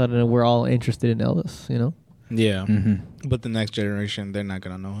all of a sudden we're all interested in Elvis. yeah. Mm-hmm. But the next generation, they're not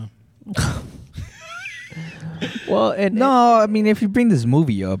gonna know him. Well, and No, I mean, if you bring this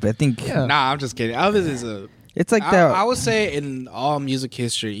movie up, I think Yeah. Nah, I'm just kidding. Elvis is a. it's like I that. would say in all music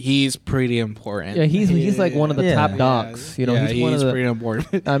history, he's pretty important. yeah, he's like one of the Yeah. top dogs. Yeah, He's one of the. pretty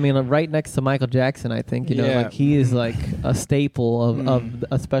important. I mean, right next to Michael Jackson, I think. Yeah. Like he is like a staple of Mm.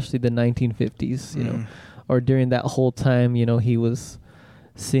 especially the 1950s. Mm. Or during that whole time, he was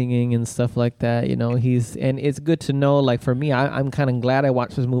singing and stuff like that. And it's good to know. Like for me, I'm kind of glad I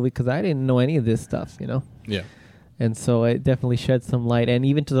watched this movie because I didn't know any of this stuff. Yeah. And so it definitely shed some light, and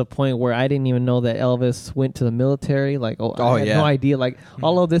even to the point where I didn't even know that Elvis went to the military. Like, I had yeah. no idea. Like,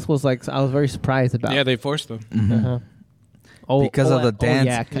 all of this was like, I was very surprised about. Yeah, they forced him. Mhm. Uh-huh. Oh, because of the dance.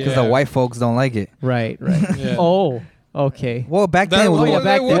 yeah, Because Yeah. the white folks don't like it. right. Yeah. Oh, okay. Well, back That then, was- yeah,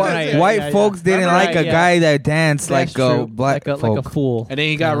 back then, was, right, yeah. white yeah, folks didn't Right, like a yeah. guy that danced That's like a true. black like folk. a fool. And then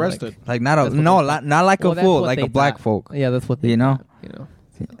he got You know, arrested. Like not a That's what no, they thought. not like Well, a that's fool, what like they a black thought. folk. Yeah, that's what they You know? thought,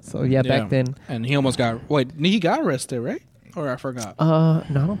 So yeah, back then. And he almost got. Wait, he got arrested, right? Or I forgot. No,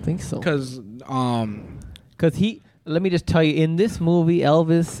 I don't think so. Because Because let me just tell you, in this movie,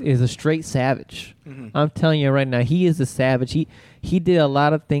 Elvis is a straight savage. Mhm. I'm telling you right now, he is a savage. He did a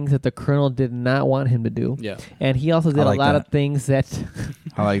lot of things that the Colonel did not want him to do. yeah, And he also did like a lot that. of things that...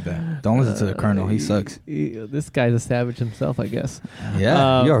 I like that. Don't listen to the Colonel. He sucks. This guy's a savage himself, I guess.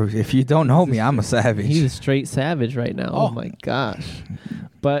 Yeah, if you don't know me, I'm a savage. He's a straight savage right now. Oh, Oh. my gosh.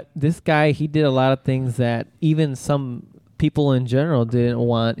 But this guy, he did a lot of things that even some people in general didn't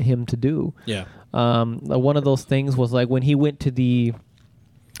want him to do. yeah. One of those things was like when he went to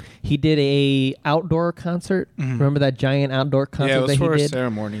he did a outdoor concert. Mhm. Remember that giant outdoor concert Yeah, it was that for he a did?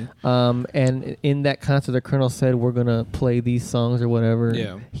 ceremony. And in that concert, the Colonel said, "We're gonna play these songs or whatever."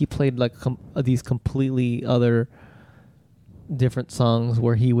 Yeah. He played like these completely other different songs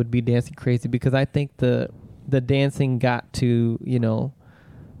where he would be dancing crazy because I think the dancing got to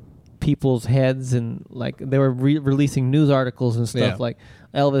people's heads and like they were releasing news articles and stuff Yeah. like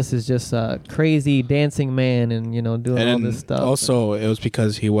Elvis is just a crazy dancing man and doing all And this stuff. also, it was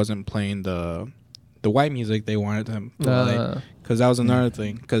because he wasn't playing the white music they wanted him to play. Because that was another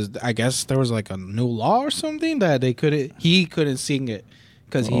thing. Because I guess there was like a new law or something that he couldn't sing it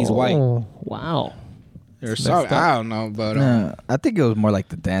because he's white. Oh, wow. Or It's something. messed up. I don't know, but I think it was more like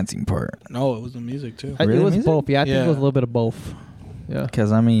the dancing part. no, it was the music too. It Really, was music? both. Yeah, I think it Yeah. was a little bit of both. Yeah.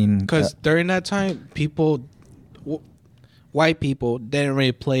 Because, I mean... Because during that time, white people didn't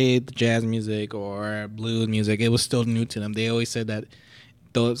really play the jazz music or blues music. It was still new to them. They always said that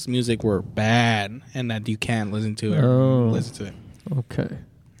those music were bad and that you can't listen to it. Oh. Listen to it. Okay.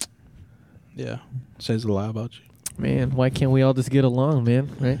 Yeah, says a lot about you. Man, why can't we all just get along, man?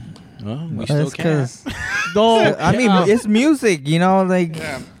 Right? Well, we That's still can. 'cause- No, I mean, it's music, you know, like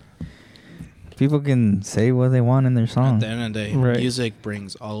Yeah. people can say what they want in their At song. the end of the day, Right. music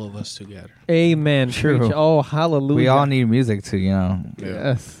brings all of us together. amen. True. Preach. Oh, hallelujah. We all need music to, you know.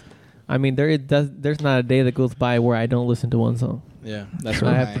 Yes. I mean, there's not a day that goes by where I don't listen to one song. Yeah, that's I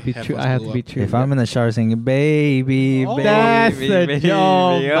why have to be true. I have to be true. If I'm in the shower singing, baby, Oh. baby, That's a baby, joke.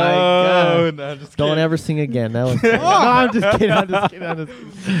 Oh, my God. no, I'm just Don't kidding. ever sing again. That was no, I'm just kidding. I'm just kidding. I'm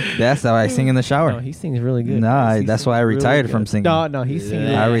just kidding. That's how I sing in the shower. No, he sings really good. Nah, He that's sings why I really retired good. from singing. No, he sings.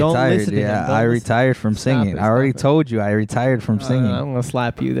 Yeah. I Really. Don't retired. listen to him. Yeah, Don't I listen. retired from Stop singing. it, I already stop it. told you I retired from singing. I'm gonna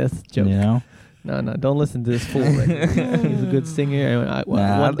slap you. That's a joke. You know? No, don't listen to this fool. Right here. He's a good singer. Nah,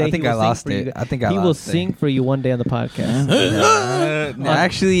 One day I think he I will sing lost for you it. guys. I think I He lost will it. sing for you one day on the podcast.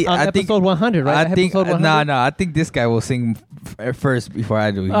 Actually, on I think episode 100, right? I think Episode 100? no. I think this guy will sing first before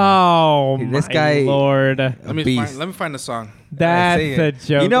I do. Oh, This my guy- Lord. Let me beast. find the song. That's Sing a it.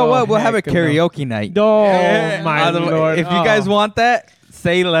 joke. You know Oh, what? We'll have a heck no. karaoke night. Oh, Yeah. my Other- Lord. If you guys want that,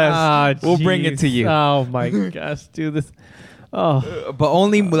 say less. Ah, we'll bring it jeez. to you. Oh, my gosh, dude. This. Oh. But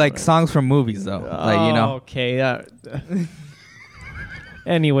only like songs from movies, though. Like you know. Okay.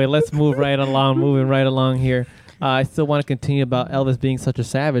 Anyway, let's move right along. Moving right along here. I still want to continue about Elvis being such a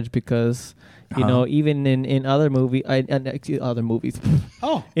savage because, you know, even in other other movies,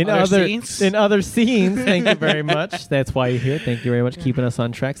 Oh, in other scenes? in other scenes. Thank you very much. That's why you're here. Thank you very much, keeping us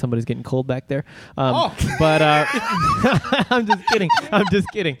on track. Somebody's getting cold back there. But I'm just kidding. I'm just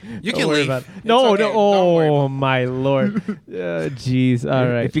kidding. You Don't can worry leave. about it. It's No, okay. no. Don't worry Oh my Lord. Jeez. All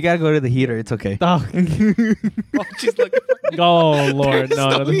right. If you gotta go to the heater, it's okay. Oh, Oh, she's like, oh Lord, There's no,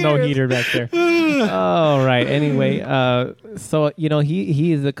 no there's no heaters. heater back there. All right. Anyway, so you know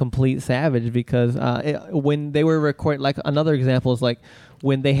he is a complete savage because when they were recording, like another example is like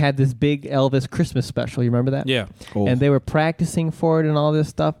when they had this big Elvis Christmas special. You remember that? yeah. Oh. And they were practicing for it and all this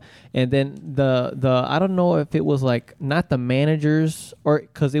stuff. And then the I don't know if it was like not the managers or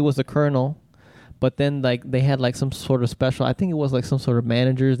because it was the colonel. But then, like, they had, like, some sort of special. I think it was, like, some sort of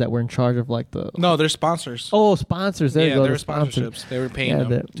managers that were in charge of, like, the... No, they're sponsors. Oh, sponsors. There you go. they were the sponsors. sponsorships. They were paying Yeah,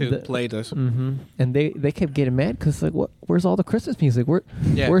 them the- to play this. Mm-hmm. And they kept getting mad because, like, where's all the Christmas music?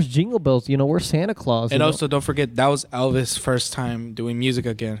 Yeah. Where's Jingle Bells? You know, where's Santa Claus? And you know? also, don't forget, that was Elvis' first time doing music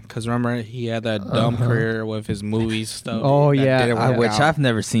again. Because remember, he had that dumb career with his movies stuff. Oh, that yeah. didn't work Which out. I've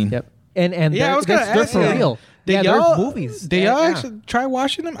never seen. Yep. And Yeah, I they're, was gonna they're ask for you. real. Did Yeah, y'all they're movies. Did Yeah, y'all yeah. actually try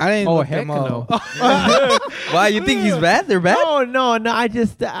watching them? I didn't Oh, look heck them up. no. Why you think he's bad? They're bad. No. I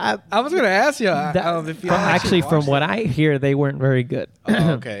just... I was gonna ask you. If you actually, from what I hear, they weren't very good.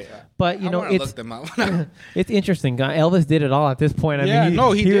 Oh, okay. But, you I know, wanna it's... look them up. It's interesting. Elvis did it all at this point. I Yeah, mean,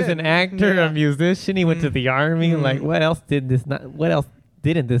 no, he was did. an actor, Yeah. a musician. He went to the army. Like, what else didn't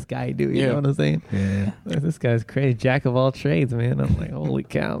this guy do? You Yeah. know what I'm saying? Yeah. This guy's crazy, jack of all trades, man. I'm like, holy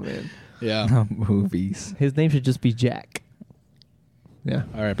cow, man. Yeah. Movies. His name should just be Jack. Yeah.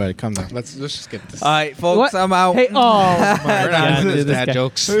 All right, buddy, come down. Let's just get this. All right, folks, What? I'm out. Hey, oh my We're not God, doing dude, this dad guy.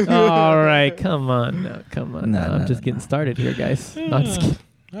 jokes. All right, come on, now, come on. No, now. I'm no, just no, getting no. started here, guys. No, I'm just kidding.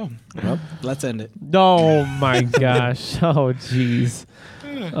 Oh, well, let's end it. Oh my gosh. Oh jeez.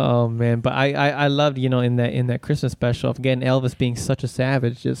 Oh man. But I loved, you know, in that Christmas special, again, Elvis being such a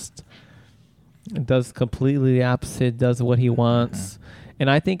savage, just does completely the opposite, does what he wants. And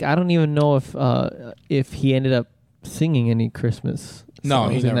I don't even know if he ended up singing any Christmas No,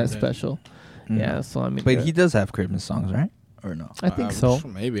 he songs in never that did. special. Mm. Yeah, so I mean, But he does have Christmas songs, right? Or no? I think so.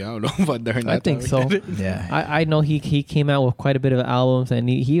 Maybe, I don't know. But during that I think time, so. Yeah. I know he came out with quite a bit of albums, and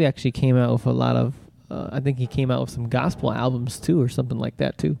he actually came out with a lot of. I think he came out with some gospel albums too, or something like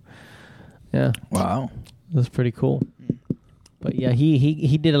that too. Yeah, Wow. it was pretty cool. But yeah,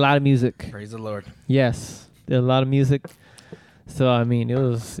 he did a lot of music. Praise the Lord. Yes, did a lot of music. So I mean, it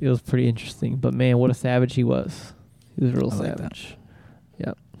was pretty interesting. But man, what a savage he was. He was real I like that. savage.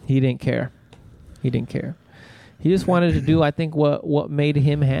 Yep, he didn't care. He didn't care. He just wanted to do, I think, what made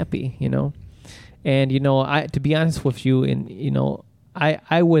him happy, you know. And you know, to be honest with you, and you know,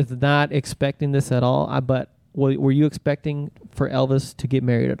 I was not expecting this at all. But were you expecting for Elvis to get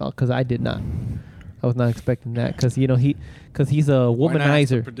married at all? Because I did not. I was not expecting that because you know he's a Why not ask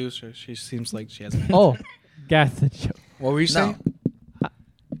the womanizer. producer. She seems like she has. Oh, that's the joke. What were you saying?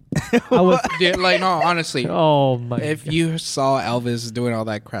 I was. Yeah, like no, honestly, Oh my. if God. you saw Elvis doing all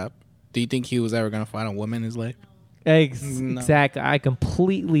that crap, do you think he was ever gonna find a woman in his life? No. Exactly, I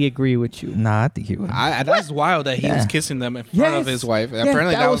completely agree with you. Nah, I think he would. That's wild that he was Yeah. kissing them in front of Yes. his wife. Yes,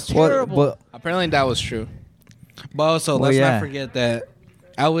 that was true. terrible. Well, Apparently that was true. But also, Well, let's yeah. not forget that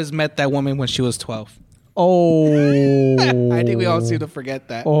Elvis met that woman when she was 12. Oh, I think we all seem to forget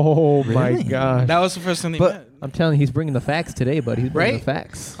that. Oh my Really? gosh! That was the first time they But- met. I'm telling you, he's bringing the facts today, buddy. He's bringing Right? the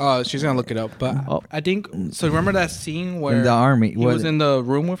facts. Oh, she's gonna look it up. But Oh. I think so. Remember that scene where In the army. he What- was in the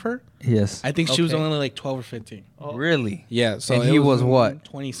room with her? Yes. I think she was Okay. only like 12 or 15. Really? Yeah. So And it he was what?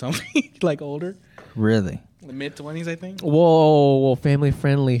 20 something, like older, Really? mid 20s, I think. Whoa, family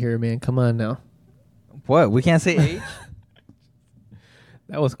friendly here, man. Come on now. What? We can't say age?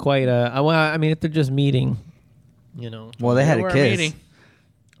 That was quite I mean, if they're just meeting, you know. Well, they had They a were kiss. meeting.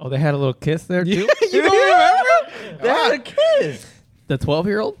 Oh, they had a little kiss there too. You don't remember? They had a kiss. The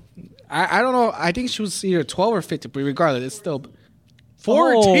 12-year-old. I don't know. I think she was either 12 or 15, but regardless, it's still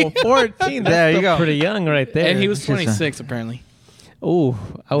 14. Oh, 14. That's There you still go. pretty young right there. And he was It's just a- 26 apparently. Oh,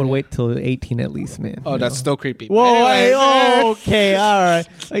 I would wait till 18 at least, man. Oh, You that's know. still creepy. Whoa, Anyways, hey, oh, okay, all right.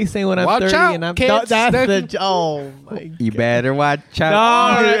 Are you saying when I'm Watch 30 out, and I'm kids. that's the oh my You better watch out.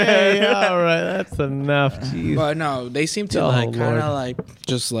 all right, all right, that's enough. Jeez. But no, they seem to Oh, like kind Lord.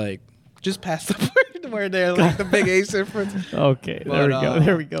 of just past the point where they're like the big age difference. Okay, But, there we go.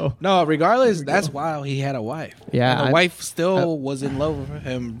 There we go. No, regardless, that's why he had a wife. Yeah, And the I- wife still was in love with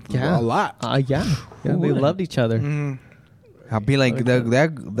him Yeah. a lot. Yeah, they loved each other. Mhm. I'll be like,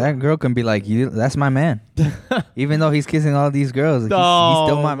 that girl can be like, that's my man. Even though he's kissing all these girls, he's still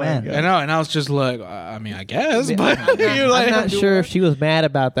Oh, my my man. God. And I was just like, I mean, I guess, but I'm not sure if she was mad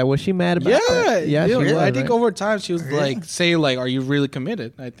about that. Was she mad about Yeah, that? Yeah, she was. I think right? over time she was like, say like, are you really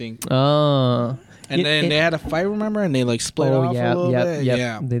committed? I think. Oh. And then they had a fight, remember? And they like split off yeah, a little bit. yep,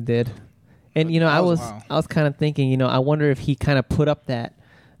 Yeah. they did. And you know, That I was was wild. I was kind of thinking, you know, I wonder if he kind of put up that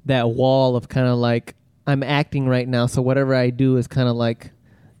wall of kind of like I'm acting right now, so whatever I do is kind of like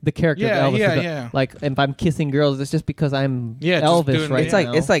the character Yeah, of Elvis. yeah, is yeah. Like if I'm kissing girls, it's just because I'm Yeah, just Elvis doing right It's like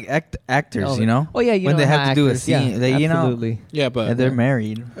now. it's like actors, Elvis. you know. Oh yeah, you when know they how have to do a actors- yeah, scene, they, you know, absolutely. Yeah, but and they're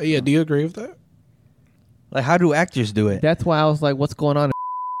married. yeah, do you agree with that? Like, how do actors do it? That's why I was like, what's going on?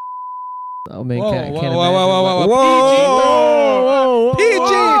 Oh man, Whoa, can't whoa, imagine whoa, whoa, what- whoa, whoa, PG. PG.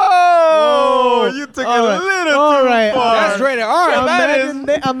 Oh, you took all right. All right. That's rated R. That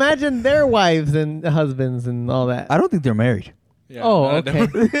is. Imagine their wives and husbands and all that. I don't think they're married. Yeah, Oh, no, okay.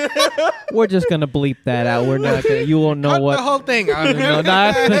 no. We're just gonna bleep that out. We're not gonna. You won't know Cut what. the whole thing. I No,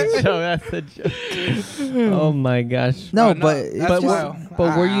 that's a joke. That's a joke. Oh my gosh. No, Oh, no, but that's But wild.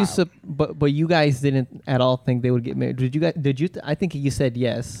 but were you Ah. but you guys didn't at all think they would get married? Did you guys? Did you? I think you said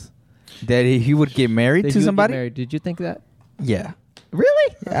yes. that he would get married That to you would get somebody. married. Did you think that? Yeah,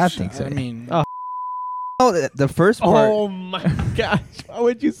 Really? I think so. I mean, Oh. Oh, the first part. Oh my gosh! Why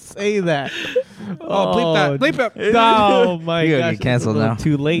would you say that? oh, bleep that. Bleep it. Oh my You're gonna gosh! get canceled it's a little now.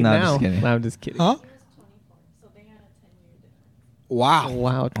 Too late No, I'm now. just kidding. No, I'm just kidding. Huh? 24, so they had a 10-year difference. Wow.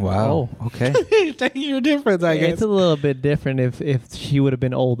 Wow! Wow. Oh. Okay. 10-year difference, I guess. It's a little bit different if she would have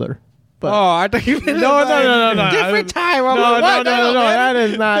been older. But Oh, I thought you meant no. different time. I'm no, like, what? no. man. That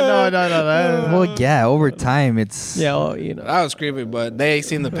is not. No. Well, yeah. Over time, it's Yeah, well, you know. That was creepy, but they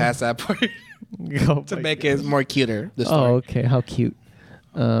seem to pass that part Oh to my make God. it more cuter. The Oh, story. okay. How cute.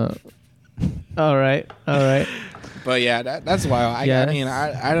 All right. But yeah, that's wild. Yeah, I mean,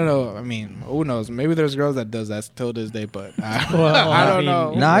 I don't know. I mean, who knows? Maybe there's girls that does that till this day, but Well, I I don't mean,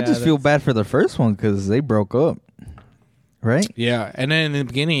 know. No, I Yeah, just feel that's- bad for the first one because they broke up, right? Yeah, and then in the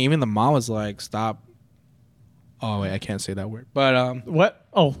beginning, even the mom was like, "Stop." Oh wait, I can't say that word. But What?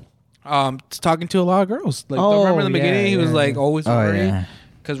 Oh. talking to a lot of girls. Like, Oh, remember in the yeah, beginning, he was yeah, like yeah. always Oh worried. yeah.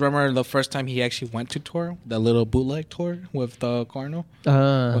 Because remember the first time he actually went to tour, the little bootleg tour with the Cardinal,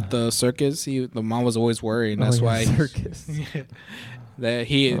 with the circus. The mom was always worried, and that's why circus. that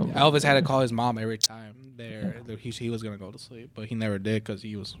he Oh, Elvis had to call his mom every time that he was gonna go to sleep, but he never did because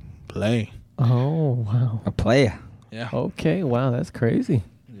he was playing. Oh wow. A player. Yeah, Okay. Wow. That's crazy.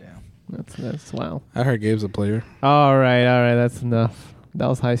 Yeah. That's wow. I heard Gabe's a player. All right. That's enough. That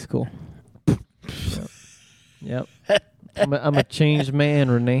was high school. Yep. I'm a changed man,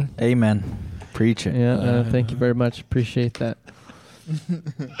 Renee. Amen. Preach it. Yeah. Thank you very much. Appreciate that.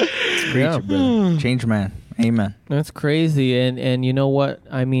 Preach Yeah. it, brother. Change man. Amen. That's crazy, and you know what?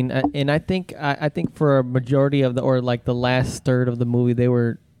 I mean, I think for a majority of or like the last third of the movie, they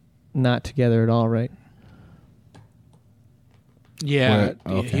were not together at all, right? Yeah, What?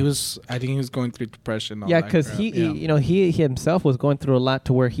 Okay. he was. I think he was going through depression. all Yeah, that because crap. he himself was going through a lot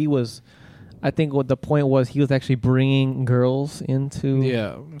to where he was. I think what the point was, he was actually bringing girls into.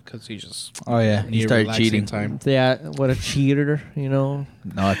 Yeah, because he just Oh yeah. He needed started relaxing cheating. time. Yeah, what a cheater, you know,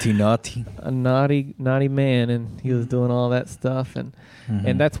 Naughty. a naughty man, and he was doing all that stuff, and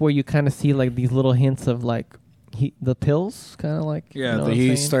Mhm. that's where you kind of see like these little hints of like the pills, kind of like Yeah, you know what I'm he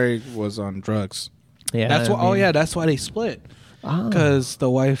saying? started was on drugs. Yeah, That's I why. Oh mean- yeah, that's why they split. because the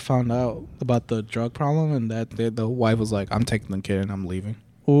wife found out about the drug problem, and that the wife was like, "I'm taking the kid and I'm leaving."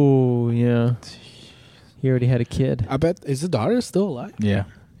 Oh, yeah. He already had a kid. I bet is the daughter still alive? Yeah.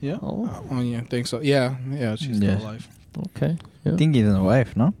 Yeah. Oh. Yeah, I think so. Yeah, she's still Yes. alive. Okay. Yeah. I think he's the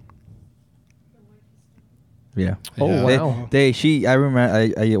wife, no? Yeah. Oh, Yeah. wow. I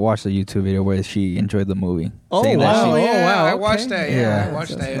remember I watched a YouTube video where she enjoyed the movie. Oh, saying that wow. she- wow, I watched okay. that. Yeah. Yeah, I watched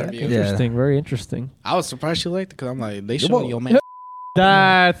That's that very interview. interesting. Very interesting. I was surprised she liked it because I'm like, they show Whoa. your man.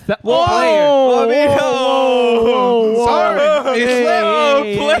 That's the Whoa, whoa, I mean, whoa, sorry. It's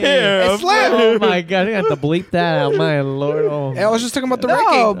Hey, slipped. hey, It's slipped. Oh my god, I have to bleep that out. My lord. Oh, I was just talking about the No,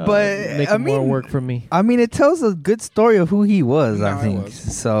 ranking. but making I more mean, work for me. I mean, it tells a good story of who he was. No, I it think was.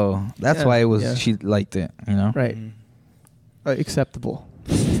 so. That's Yeah, why it was. yeah. She liked it. You know. Right. Mm. Acceptable.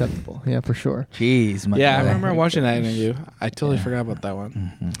 Acceptable. Yeah, for sure. Jeez, my Yeah, I God. remember watching that interview. I totally Yeah. forgot about that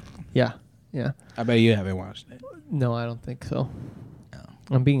one. Mhm. Yeah. Yeah. I bet you haven't watched it. No, I don't think so.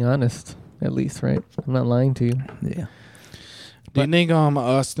 I'm being honest, at least, right? I'm not lying to you. Yeah. Do you think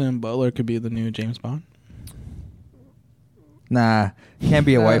Austin Butler could be the new James Bond? Nah, can't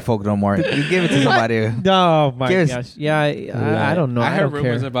be a white folk no more. You give it to somebody. Oh my Give us- gosh. Yeah, I don't know. I I, heard don't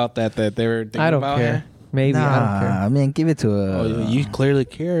rumors care. about that they were thinking I don't about care. him. Maybe I don't care. I mean, give it to a. Oh, you clearly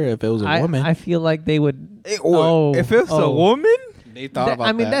care if it was a woman. I feel like they would. if it's a woman, they thought about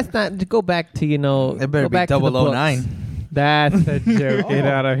I mean, that. that's not to go back to it better go be back to the books. 009. That's a joke. Get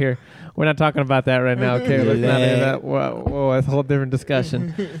out of here. We're not talking about that right now. Okay, let's not do that. Whoa, that's a whole different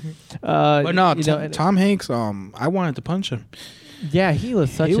discussion. But no, you know, Tom Hanks. I wanted to punch him. yeah, he was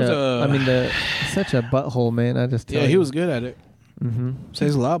such He was I mean, such a butthole, man. I just tell Yeah, he you. was good at it. Mm-hmm.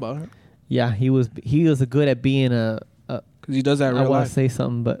 Says a lot about him Yeah, he was good at being a because he does that in I real want life. to say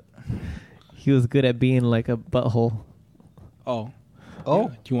something, but he was good at being like a butthole. Oh, Oh.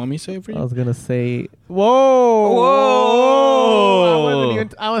 do you want me to say it for I you? was gonna say, whoa, Whoa.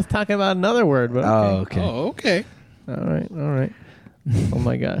 I was talking about another word, but Oh, okay. okay. Oh, okay. All right. Oh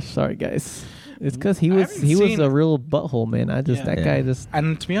my gosh, sorry guys. It's because he I was haven't he was seen- a real butthole, man. I just Yeah. that Yeah. guy just.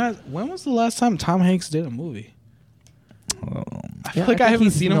 And to be honest, when was the last time Tom Hanks did a movie? I feel like I think haven't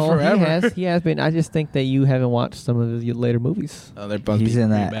he's- seen him no, forever. He has been. I just think that you haven't watched some of his later movies. Oh, they're both He's in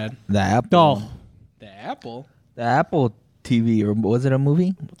pretty that. bad. The Apple. Oh, The Apple. The Apple TV, or was it a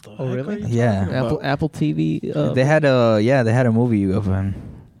movie? What the Oh, heck really? are you Yeah. talking about? Apple TV. They had a movie of him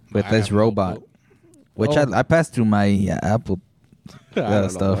with I this have no robot, clue. which Oh. I passed through my Apple, I don't know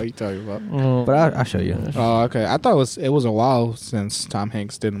stuff. what you talking about. Oh, but I'll show you. Oh, okay. I thought it was a while since Tom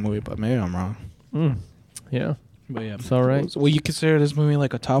Hanks did a movie, but maybe I'm wrong. Yeah. But yeah, It's all right. So, will you consider this movie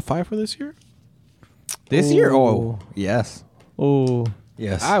like a top 5 for this year? This year? Oh. Oh, yes, Oh,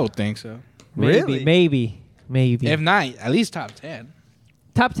 yes. I would think so. Really? maybe. If not, at least top 10.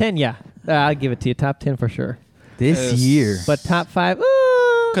 Top 10, yeah. I'll give it to you. Top 10 for sure. This Yes. year. But top 5,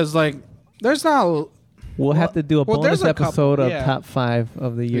 Because like, there's not. we'll have to do a well, there's bonus a couple, episode of yeah. top 5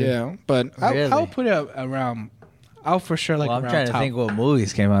 of the year. Yeah, but Really? I'll put it around. I'll for sure like well, I'm around trying to top. think what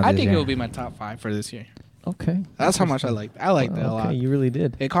movies came out. I this think year. it will be my top 5 for this year. Okay. That's how much I liked. I liked that a lot. Okay, you really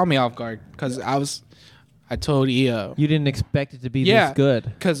did. It caught me off guard because I told Ia. You didn't expect it to be Yeah. this good.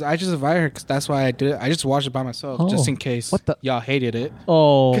 Because I just invited her. Because that's why I did it. I just watched it by myself, just Oh. in case What the- y'all hated it.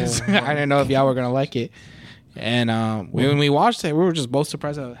 Oh. Because I didn't know if y'all were gonna like it. And when we watched it, we were just both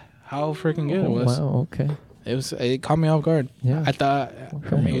surprised at how freaking good it was. Wow, okay. It caught me off guard. Yeah. I thought it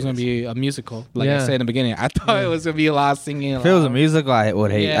was gonna be a musical, like I Yeah. said in the beginning. I thought it was gonna be a lot of singing. If it was a musical, I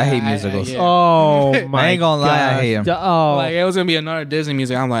would hate. I hate Yeah, musicals. yeah. Oh my I ain't gonna lie, I hate him. Oh, Like it was gonna be another Disney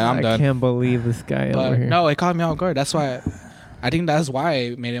music. I'm like, I'm I done. can't believe this guy over But here. no, it caught me off guard. That's why. I think that's why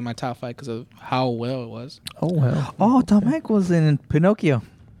I made it my top 5 because of how well it was. Oh wow. Oh, Tom Hanks was in Pinocchio.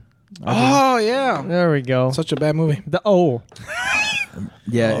 Oh yeah, There we go. such a bad movie. The O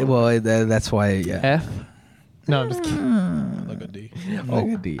Yeah, Oh. well, that's why. Yeah. F. No, I'm just kidding. Like a D. Like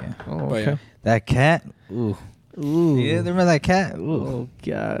a D, yeah. Oh, But okay. That cat. Ooh. Ooh. Yeah, remember that cat? Ooh. Oh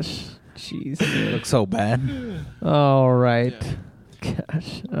gosh. Jeez. It looks so bad. All right.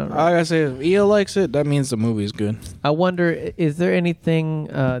 Gosh. All right. Like I say, if Ia likes it, that means the movie's good. I wonder, is there anything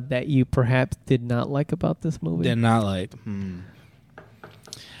that you perhaps did not like about this movie? They're not like.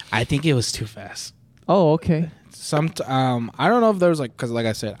 I think it was too fast. Oh, okay. I don't know if there was like, because like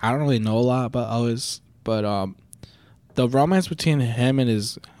I said, I don't really know a lot about Elvis, but the romance between him and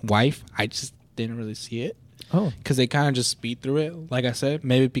his wife, I just didn't really see it. Oh, Because they kind of just speed through it, like I said,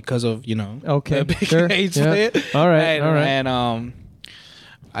 maybe because of okay. the big Sure. age Yeah. split. All right. And, all right. And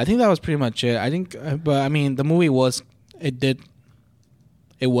I think that was pretty much it. I think, but I mean, the movie was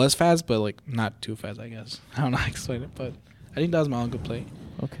fast, but like not too fast. I guess I don't know how to explain it, but I think that was my own good play.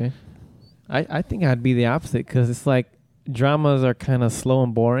 Okay. I think I'd be the opposite because it's like dramas are kind of slow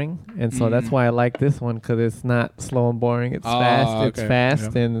and boring, and so that's Mm. why I like this one because it's not slow and boring. It's Oh, fast. It's okay. fast,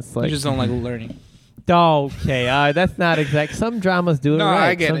 Yeah. and it's You like just don't like learning. okay. That's not exact. Some dramas do it No, right.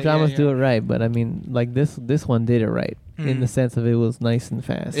 I get Some it. dramas Yeah, do yeah. it right, but I mean, like this one did it right in the Mm. sense of it was nice and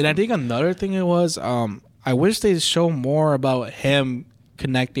fast. And I think another thing it was, I wish they show more about him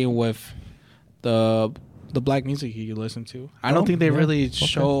connecting with the black music he listened to. I don't think they yeah. really Okay.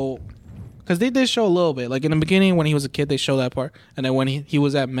 show, because they did show a little bit. Like in the beginning when he was a kid, they show that part, and then when he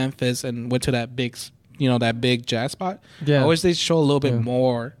was at Memphis and went to that big, that big jazz spot. Yeah. I wish they show a little bit Yeah.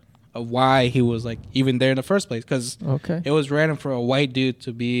 more of why he was like even there in the first place, because Okay. it was random for a white dude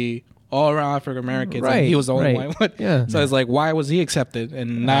to be all around African Americans, Right, and he was the only right. white one. Yeah. So it's like, why was he accepted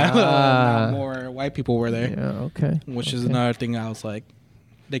and not, Ah. not more white people were there? Yeah. Okay. Which is Okay. another thing I was like,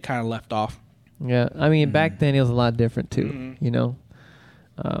 they kind of left off. Yeah, I mean, back then it was a lot different too, Mhm. you know.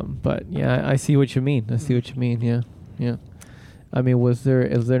 But yeah, I see what you mean. I see what you mean. Yeah, yeah. I mean, is there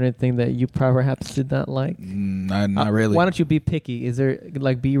anything that you perhaps did not like? Not really. Why don't you be picky? Is there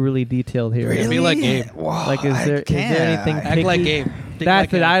like be really detailed here? Really? Be like Gabe. Wow, Like, is there anything Act picky? like Gabe. Think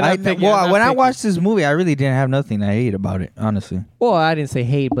That's like it. Gabe. I don't think. I'm not when I picky. watched this movie, I really didn't have nothing to hate about it, honestly. Well, I didn't say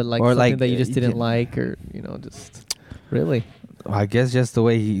hate, but like Or, something like, that you just you didn't can- like, or just really. I guess just the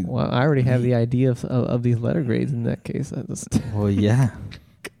way he. Well, I already have the idea of these letter grades in that case. I just. Well, yeah.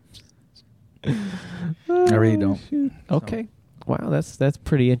 I really don't. Shoot. Okay. Wow, that's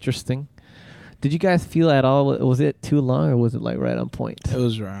pretty interesting. Did you guys feel at all? Was it too long, or was it like right on point? It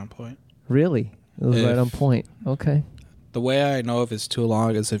was right on point. Really, it was right on If- point. Okay. The way I know if it's too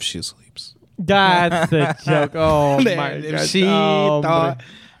long is if she sleeps. That's the joke. Oh my If god. she Oh, thought,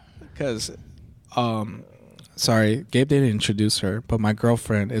 because, sorry, Gabe didn't introduce her, but my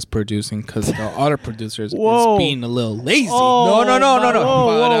girlfriend is producing because the other producers Whoa. is being a little lazy. Oh, No.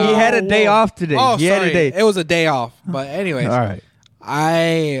 whoa, He had a day whoa. off today. Oh, he had sorry. a day. It was a day off. But anyways, All right.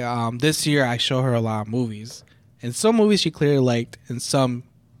 I this year I show her a lot of movies, and some movies she clearly liked, and some,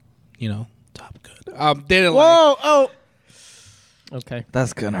 Top Gun, didn't like. Whoa. Oh. Okay.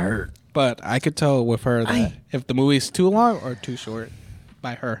 That's gonna hurt. But I could tell with her that if the movie's too long or too short,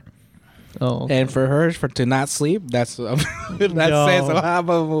 by her. Oh. Okay. And for her to not sleep, that says a lot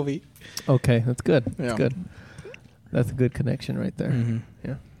about a movie. Okay. That's good. That's Yeah. good. That's a good connection right there. Mhm.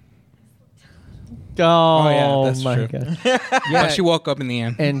 Yeah. Oh, yeah, that's my true. god. Yeah, she woke up in the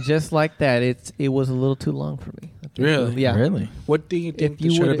end. And just like that, it was a little too long for me. I think Really? it was- yeah. Really? What do you think If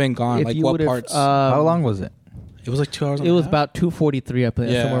you should have would've- been gone? if Like you what would've, parts? How long was it? It was like 2 hours. It was about 2:43, I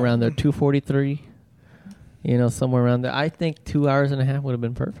think, Yeah. somewhere around there. 2:43. Somewhere around there. I think 2 hours and a half would have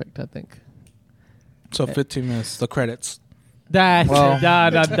been perfect. I think. so 15 minutes. The credits. That Well-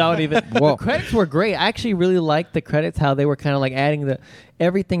 don't even. Well- The credits were great. I actually really liked the credits. How they were kind of like adding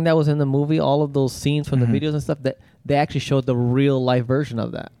everything that was in the movie, all of those scenes from Mhm. the videos and stuff. That they actually showed the real life version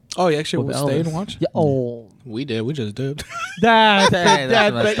of that. Oh, you actually with stayed Elvis. and watched? Yeah. Oh, We did. We just did. that's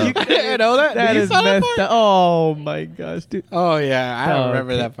That's messed up. You know that? That You is saw that messed part? up. Oh my gosh, dude. Oh yeah, I don't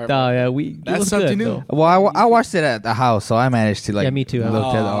remember Okay. that part. Oh yeah, it That's was something good, new. though. Well, I watched it at the house, so I managed to like. Yeah, me too. Look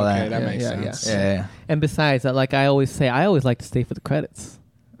at all okay, that. that Yeah, makes yeah, sense. Yeah. And besides, like I always say, I always like to stay for the credits.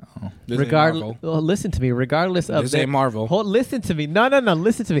 This ain't Regardless, Marvel. listen to me. Regardless of This ain't Marvel. listen to me. No.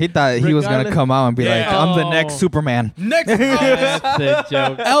 Listen to me. He thought he was gonna Regardless- come out and be like, Yeah. "I'm the Oh. next Superman." Next, That's the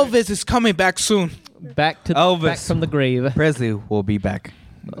joke. Elvis is coming back soon. Back Elvis. back from the grave. Presley will be back.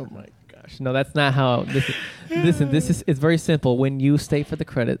 Oh my gosh. No, that's not how. Listen, it's very simple. When you stay for the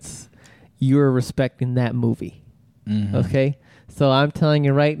credits, you're respecting that movie. Mhm. Okay? So I'm telling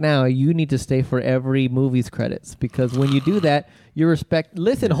you right now, you need to stay for every movie's credits because when you do that,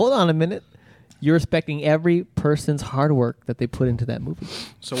 listen, hold on a minute. You're respecting every person's hard work that they put into that movie.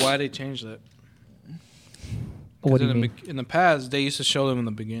 So why they change that? What do you in mean? in the past, they used to show them in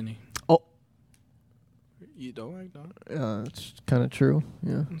the beginning. Oh, You don't like that? it's kind of true.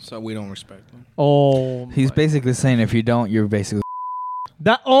 Yeah. So we don't respect them. Oh, He's my- basically saying if you don't, you're basically.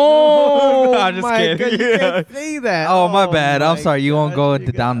 that. Oh, I'm just my kidding. God, you can't say that. Oh, my bad. I'm my sorry. You won't gosh, go you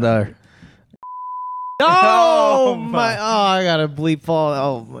into down gotta- there. Oh Oh, my! my. Oh, I gotta bleep all.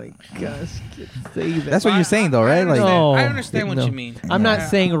 Oh my gosh! Can't say that. That's what you're saying, though, right? Like, No. I understand what No. you mean. I'm not Yeah.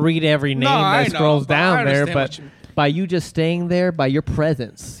 saying read every name I that know, scrolls but I down there, understand but what you- by you just staying there, by your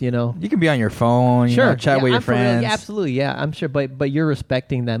presence, you know. you can be on your phone, you know, chat Yeah, with your I'm familiar- friends. yeah, absolutely, yeah, I'm sure. But you're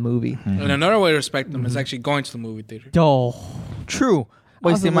respecting that movie. Mhm. And another way to respect them is actually going to the movie theater. Oh, True. I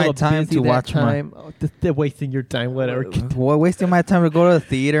was a Wasting my little time busy to that watch my. time. Oh, they're wasting your time. Whatever. Well, wasting my time to go to the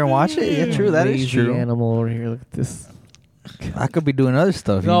theater and watch it. Yeah, true. That is Lazy true. Animal over here. Look at this. I could be doing other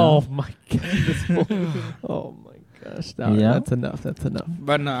stuff. You Oh know? my god! This fool. Oh my gosh! No, Yeah. that's enough. That's enough.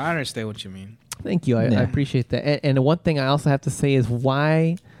 But no, I understand what you mean. Thank you. I Yeah. appreciate that. And the one thing I also have to say is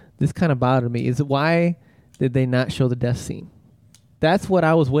why this kind of bothered me is why did they not show the death scene? That's what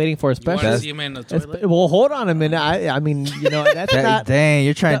I was waiting for, You want especially. to see him in the toilet? Well, hold on a minute. I mean, you know, that's not. Dang,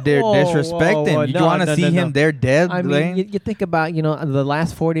 you're trying to Whoa, disrespect whoa, him. whoa, You no, want to no, see no, him no. there dead, I mean, Lane? you think about, you know, the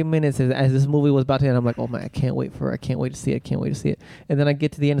last 40 minutes as this movie was about to end, I'm like, oh man, I can't wait to see it. I can't wait to see it. And then I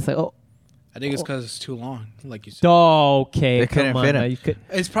get to the end, it's like, oh, I think it's because it's too long, like you said. okay, They come couldn't on. fit now, it. you could,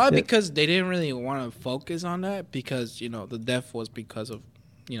 It's probably Yeah. because they didn't really want to focus on that because, you know, the death was because of,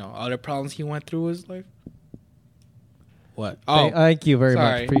 you know, other problems he went through his life. What? thank you very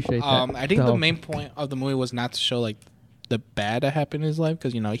sorry. much. Appreciate that. I think So- the main point of the movie was not to show, like, the bad that happened in his life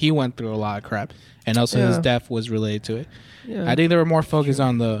because, you know, he went through a lot of crap. And also his Yeah. death was related to it. Yeah. I think they were more focused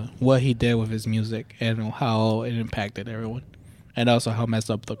on what he did with his music and how it impacted everyone. And also how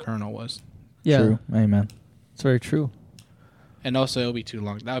messed up the Colonel was. yeah, True. Amen. it's very true. And also it'll be too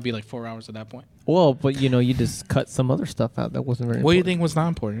long. That would be like 4 hours at that point. Well, but you know, you just cut some other stuff out that wasn't very What do you important. think was not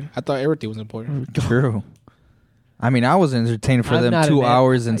important? I thought everything was important. True. I mean, I was entertained for I'm them not 2 an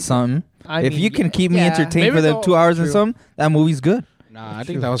hours and I- something. I If mean, you can keep me yeah. entertained Maybe for them they'll- 2 hours and True. something, that movie's good. Nah, I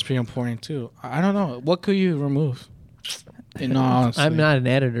think that was pretty important too. I don't know. What could you remove? In all honesty. I'm not an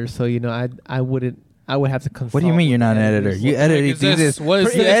editor, so you know, I wouldn't. I would have to consult. What do you mean you're not an editor? You edit is this? these. What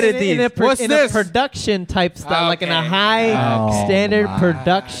is You this? edit in these. a, What's in this? a production type style, like in a Okay. high Oh, standard my.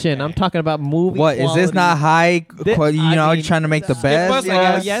 production. I'm talking about movie. What is this? quality. Not high? You I know, mean, trying to make the skip best. us, I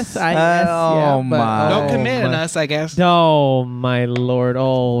Well, guess. yes, I yes, Oh, yeah, but- my. Don't commit on my- us, I guess. Oh my lord!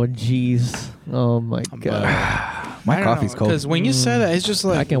 Oh jeez! Oh my But- god! My coffee's cold. Because when you said that, it's just I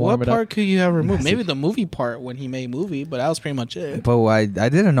like, can warm what it up. part could you have removed? Maybe the movie part when he made movie, but that was pretty much it. But I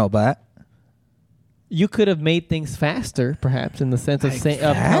didn't know that. You could have made things faster, perhaps, in the sense of Like saying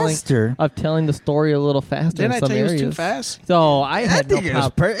faster? of telling the story a little faster Didn't in I some tell you it areas. was too fast? So I had think no it was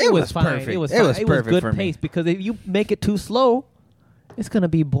problem. it was fine. perfect. It was It fine. was It was perfect good for me. pace because if you make it too slow, it's gonna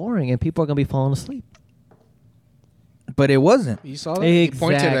be boring and people are gonna be falling asleep. But it wasn't. You saw that? He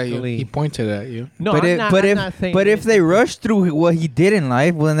pointed at you. Exactly. He pointed at you. No, but I'm if, not, but I'm if not saying but if it's- they rush through what he did in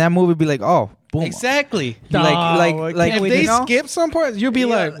life, well, then that movie would be like, oh, boom. Exactly. No, I like can't If wait they to know. skip some parts, you'll be Yeah.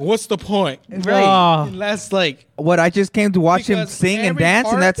 like, "What's the point?" Right. Oh. And that's like What I just came to watch him because sing and every dance,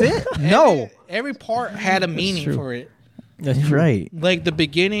 and part- that's it. No, every part had a meaning true. for it. That's that's true. right. Like the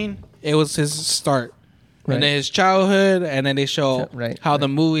beginning, it was his start, Right. and then his childhood, and then they show Right, how the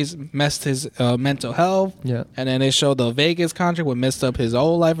right. movies messed his mental health. Yeah. And then they show the Vegas contract, what messed up his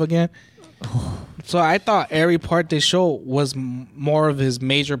whole life again. So I thought every part they show was more of his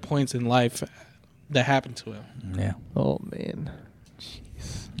major points in life that happened to him. Yeah, Oh man.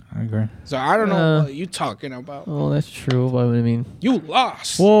 I agree. So I don't know Uh, what you talking about. Oh, that's true. But I mean, You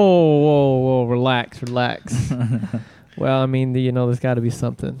lost. whoa, relax. Well, I mean, you know, there's got to be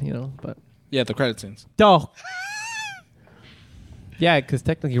something, you know, but. Yeah, the credit scenes. Oh. Yeah, because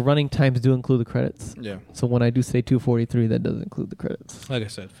technically running times do include the credits. Yeah. So when I do say 2:43, that does include the credits. Like I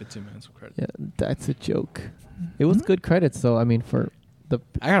said, 15 minutes of credit. Yeah, that's a joke. It was good credits, though. I mean, for the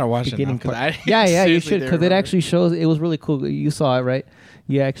I gotta watch it now beginning 'cause part. I Yeah, you seriously should, didn't because it remember. actually shows. It was really cool. You saw it, right?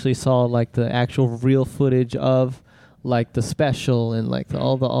 You actually saw like the actual real footage of like the special and like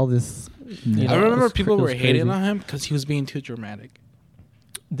all this. You know, I remember it was people it were was hating crazy. on him because he was being too dramatic.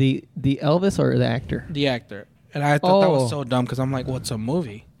 The Elvis or the actor. The actor. And I thought that Oh. was so dumb because I'm like, what's a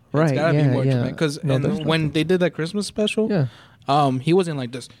movie? Right, It's gotta yeah, be more yeah. dramatic. Because No, there's when they did that Christmas special, Yeah. he wasn't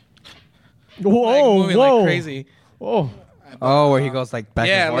like this. Whoa, Like, moving whoa, like crazy. Whoa. Oh, where he goes like back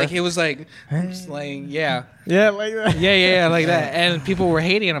Yeah, and forth. like he was like, just like, yeah. Yeah, like that. Yeah, like that. And people were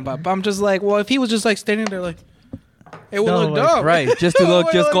hating him about it. But I'm just like, well, if he was just like standing there like, it would No, look like, dumb. right, just to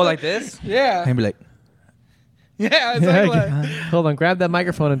look, just go like this, Yeah. and be like, Yeah, exactly. Like, Hold on, grab that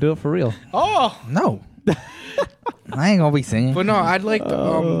microphone and do it for real. oh. no, I ain't gonna be singing. But no, I'd like to,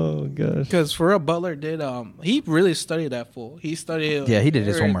 Oh gosh. because for real, Butler did, he really studied that fool. He studied. Yeah, he did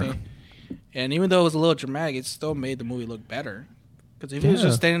his everything. homework. And even though it was a little dramatic, it still made the movie look better. Because if he was Yeah.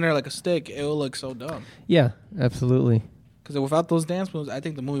 just standing there like a stick, it would look so dumb. Yeah, absolutely. Because without those dance moves, I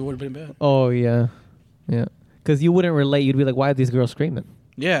think the movie would have been bad. Oh yeah, yeah. Because you wouldn't relate. You'd be like, "Why are these girls screaming?"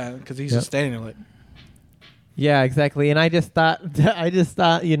 Yeah, because he's Yep. just standing there like. Yeah, exactly. And I just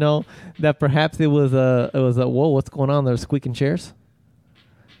thought, you know, that perhaps it was a, whoa, what's going on? They're squeaking chairs.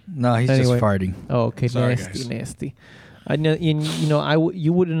 No, he's Anyway. just farting. Oh, okay, Sorry, nasty, guys. nasty. I know, you know,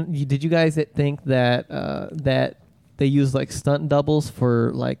 you wouldn't. Did you guys think that that they use like stunt doubles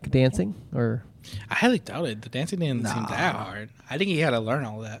for like dancing or? I highly doubt it. The dancing didn't seem that hard. I think he had to learn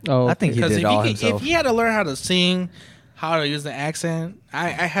all that. Oh, I think okay. he did if all he, himself. if he had to learn how to sing, how to use the accent, I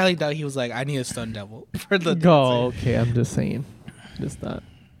highly doubt he was like, I need a stunt double for the Oh, dancing. okay. I'm just saying, just not.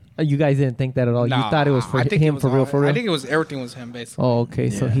 You guys didn't think that at all. You thought it was for him for real, for real. I think it was everything was him basically. Oh, okay.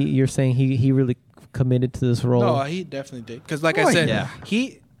 So Yeah. you're saying he really committed to this role. No, he definitely did. Because like Oh, I said, yeah.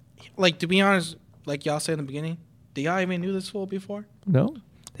 he like to be honest, like y'all said in the beginning, did y'all even knew this fool before? No.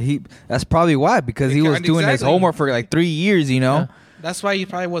 That's probably why, because he was doing his Exactly. homework for like 3 years, you know. Yeah. That's why he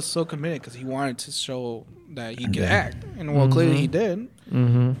probably was so committed because he wanted to show that he could Yeah. act, and well, clearly he did.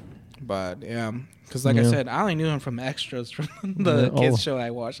 Mm-hmm. But yeah, because like I Yeah. said, I only knew him from extras from the Yeah, kids oh. show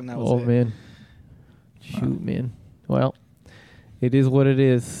I watched, and that was Oh it. man. Shoot, man. Well, it is what it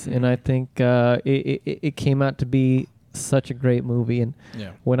is, and I think it came out to be such a great movie. And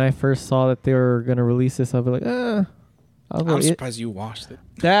Yeah, when I first saw that they were gonna release this, I'll be like, I'm surprised you watched it.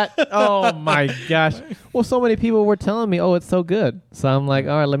 That. Oh my gosh. Well, so many people were telling me, "Oh, it's so good." So I'm like,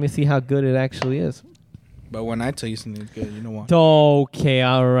 "All right, let me see how good it actually is." But when I tell you something's good, you know what? Okay,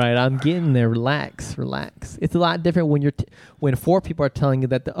 all right. I'm getting there. Relax. It's a lot different when when 4 people are telling you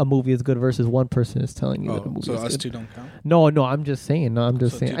that a movie is good versus one person is telling you that a movie so is us good. two don't count. No, I'm just saying. No, I'm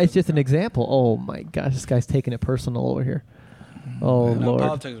just So saying. two It's just doesn't an count. example. Oh my gosh, this guy's taking it personal over here. Oh No, Lord.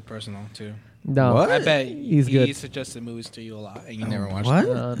 politics is personal too. No, What? I bet He's he good. suggested movies to you a lot, and you never watched What?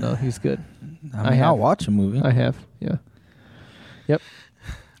 them. No, he's good. I mean, I'll watch a movie. I have. Yeah. Yep.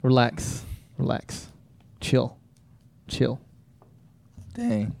 Relax. Chill.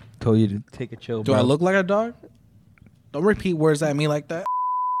 Dang. Told you to take a chill, Do bro. I look like a dog? Don't repeat words at me like that.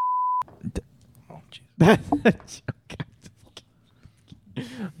 Oh, jeez.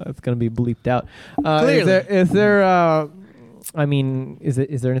 That's gonna be bleeped out. Clearly. Is there? I mean, is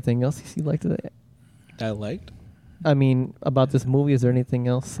there anything else you'd like to? That I liked. I mean, about this movie, is there anything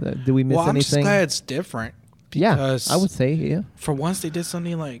else? Did we miss Well, I'm just anything? glad it's different. Yeah, because I would say, yeah. For once, they did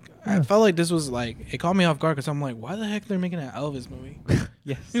something like Yeah. I felt like this was like it caught me off guard because I'm like, why the heck they're making an Elvis movie?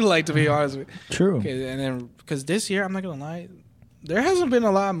 Yes. Like to be honest with you. True. Okay, and then because this year, I'm not gonna lie, there hasn't been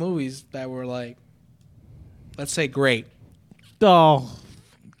a lot of movies that were like, let's say, great. Oh,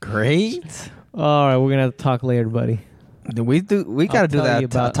 Great. all right. We're gonna have to talk later, buddy. We gotta do tell you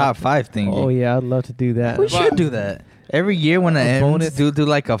that about- top 5 thing. Oh yeah, I'd love to do that. We should do that every year when it A ends. bonus- Do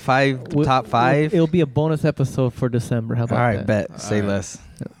like a top 5. It'll be a bonus episode for December. How All about right, that? bet. Say All right. less.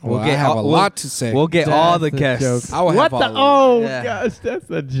 Well, I have a lot to say. We'll get all the That's a guests. joke. I will What have the? all Oh Yeah. gosh, that's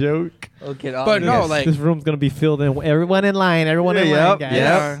a joke. We'll get all But the no, guests. like- This room's gonna be filled in. Everyone in line. Everyone in Yep, line, guys.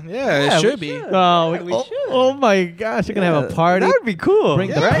 yep. Yeah, it should be. Oh, Yeah, we oh, should. oh my gosh, you're gonna have a party. That would be cool. Bring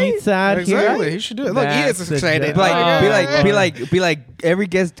the right? pizza out Exactly. here. He should do it. Look, he That's is a excited. joke. Be like, Oh. be like, every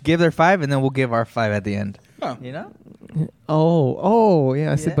guest give their 5, and then we'll give our 5 at the end. Oh. You know? Oh,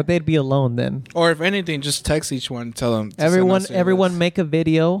 yeah. I see. Yeah. But they'd be alone then. Or if anything, just text each one. Tell them. Everyone make a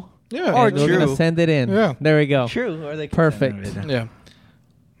video. Yeah. Or And we're true. gonna send it in. Yeah. There we go. True. Or they can Perfect. send them Yeah.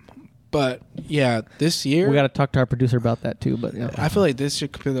 But yeah, this year We got to talk to our producer about that too. But yeah. I feel like this year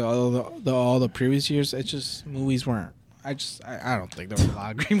compared to all the previous years, it's just movies weren't. I don't think there were a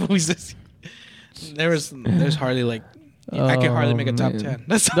lot of great movies this year. There's hardly like I can hardly make a top man. 10.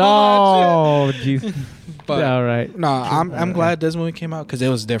 That's all. Oh, jeez. But All right. no, I'm glad this movie came out because it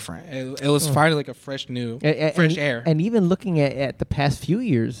was different. It was finally like a fresh fresh air. And even looking at the past few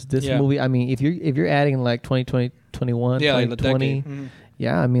years, this Yeah. movie. I mean, if you're adding like 2020, 21, yeah, like the 2020, decade. Mhm.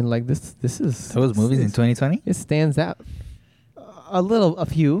 yeah. I mean, like this is Those movies in 2020? It stands out. A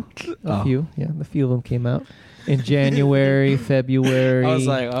few. Oh. Yeah, a few of them came out in January, February. I was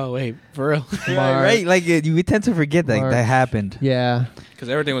like, oh wait, for real, March. Right. Like, we tend to forget that March. that happened. Yeah. because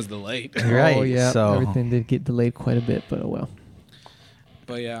everything was delayed. Right, Oh, yeah. so- Everything did get delayed quite a bit, but oh well.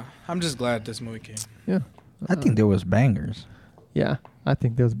 But yeah, I'm just glad this movie came. Yeah. I think there was bangers. Yeah, I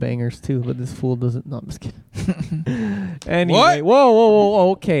think those bangers too, but this fool doesn't. No, I'm just kidding. Anyway, What?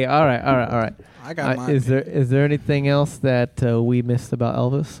 whoa. Okay, all right. I got mine. Is there anything else that we missed about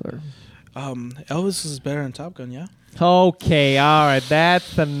Elvis? Or Elvis is better than Top Gun, yeah. okay, all right,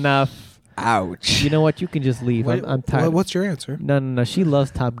 that's enough. Ouch. You know what? You can just leave. I'm tired. What's your answer? No. She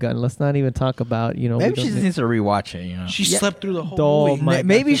loves Top Gun. Let's not even talk about we Maybe she don't just need- needs to rewatch it, you know. She Yeah. slept through the whole Oh movie. my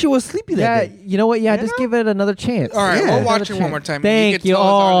Maybe gosh. she was sleepy Yeah, that day. you know what? Yeah, You just know? give it another chance. All right, Yeah. we'll Another watch it one chance. more time. Thank you. can tell us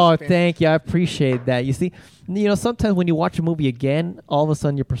Oh, honest opinion. thank you. I appreciate that. You see, sometimes when you watch a movie again, all of a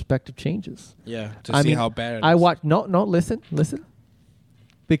sudden your perspective changes. Yeah, to I see mean, how bad it is. I watch. No. Listen.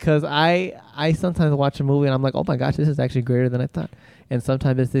 Because I sometimes watch a movie and I'm like, oh my gosh, this is actually greater than I thought. And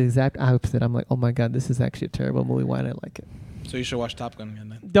sometimes it's the exact opposite. I'm like, oh my god, this is actually a terrible movie. Why did I like it? So you should watch Top Gun again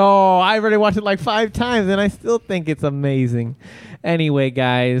then. No, I already watched it like 5 times and I still think it's amazing. Anyway,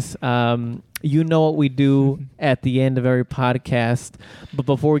 guys, you know what we do at the end of every podcast. But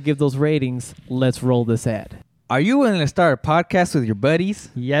before we give those ratings, let's roll this ad. Are you willing to start a podcast with your buddies?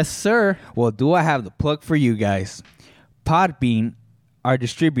 Yes, sir. Well, do I have the plug for you guys? Podbean, our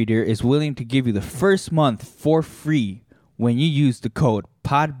distributor is willing to give you the first month for free when you use the code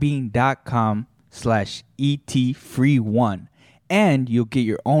podbean.com/ETFree1. And you'll get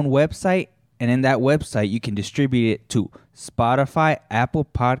your own website, and in that website, you can distribute it to Spotify, Apple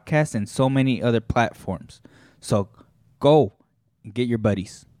Podcasts, and so many other platforms. So go and get your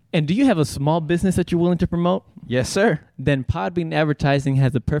buddies. And do you have a small business that you're willing to promote? Yes, sir. Then Podbean Advertising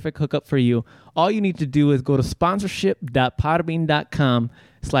has the perfect hookup for you. All you need to do is go to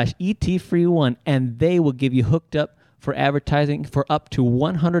sponsorship.podbean.com/ETFree1, and they will give you hooked up for advertising for up to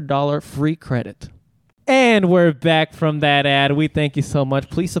 $100 free credit. And we're back from that ad. We thank you so much.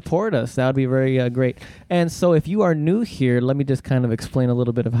 Please support us. That would be very great. And so if you are new here, let me just kind of explain a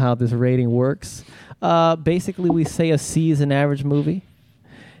little bit of how this rating works. Basically, we say a C is an average movie.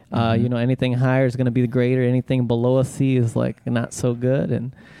 Anything higher is going to be greater. Anything below a C is like not so good.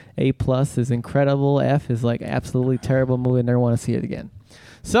 And A+ is incredible. F is like absolutely terrible movie. I never want to see it again.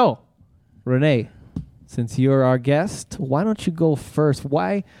 So, Renee, since you're our guest, why don't you go first?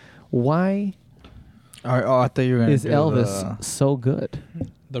 Why I thought you were going is Elvis so good?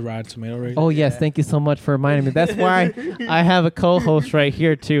 The Rotten Tomato rating. Oh yes, thank you so much for reminding me. That's why I have a co-host right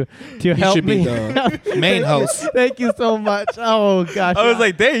here to help should be me. the main host. Thank you so much. Oh gosh, I was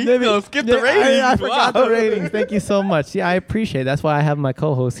like, dang, you gonna skip the ratings. I forgot Wow. the ratings. Thank you so much. Yeah, I appreciate it. That's why I have my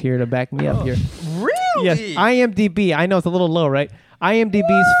co-host here to back me up here. Really? Yes, IMDb. I know it's a little low, right?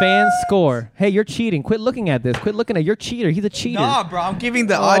 IMDb's fan score. Hey, you're cheating. Quit looking at this. Quit looking at. You're a cheater. He's a cheater. Nah, bro, I'm giving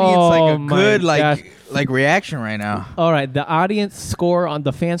the audience like Oh a my good gosh. like reaction right now. All right, the audience score on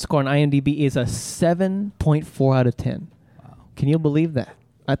the fan score on IMDb is a 7.4 out of 10. Wow. Can you believe that?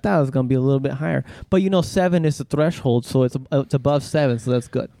 I thought it was going to be a little bit higher. But 7 is the threshold, so it's above 7, so that's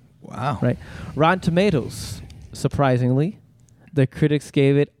good. Wow. Right. Rotten Tomatoes, surprisingly, the critics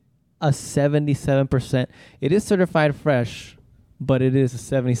gave it a 77%. It is certified fresh, but it is a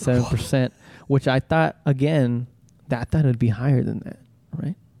 77%, which I thought, again, I thought it would be higher than that,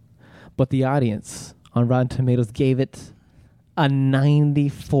 right? But the audience on Rotten Tomatoes gave it a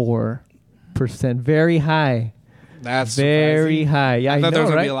 94%. Very high. That's Very surprising. high. Yeah, I thought there was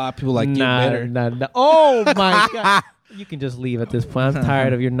know, gonna right? be a lot of people like Nah, you better. nah. Oh my God. You can just leave at this point. I'm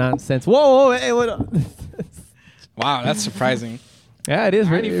tired of your nonsense. Whoa, hey, what? Wow, that's surprising. Yeah, it is.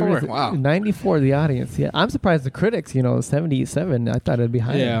 94, Really, wow. 94, the audience. Yeah, I'm surprised the critics, 77. I thought it'd be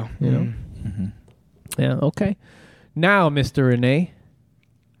higher. Yeah. Mm-hmm. Yeah, okay. Now, Mr. Renee,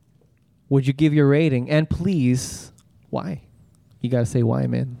 would you give your rating? And please, why? You got to say why,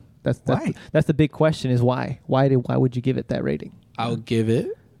 man. Why? That's the big question is why? Why would you give it that rating? I'll give it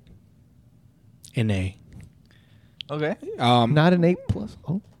an A. Okay. Not an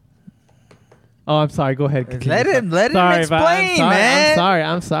 8+. Oh, I'm sorry. Go ahead. Continue. Let him Sorry, but explain, man.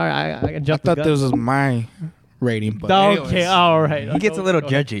 I'm sorry. I I jumped thought the gun. this was my rating, but Okay, anyways. all right. He gets a little Go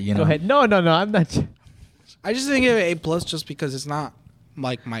ahead. judgy, you know. Go ahead. No, I'm not. I just didn't give it A+ just because it's not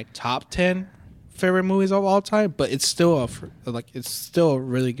like my top 10 favorite movies of all time, but it's still it's still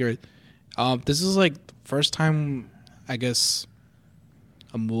really good. This is like the first time I guess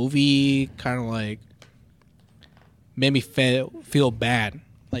a movie kind of like made me feel bad,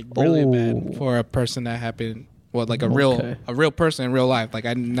 like really bad for a person that happened. Well, like a real person in real life. Like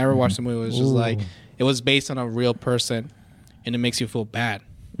I never watched the movie. It was just like it was based on a real person, and it makes you feel bad.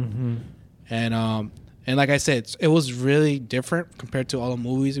 Mm-hmm. And like I said, it was really different compared to all the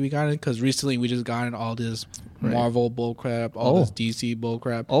movies we got in because recently we just got in all this Marvel bullcrap, all this DC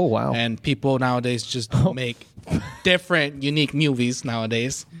bullcrap. Oh, wow. And people nowadays just don't make different, unique movies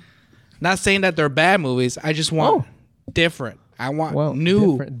nowadays. Not saying that they're bad movies. I just want different. I want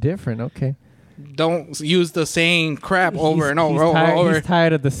new. Different. Okay. Don't use the same crap over and over and over. He's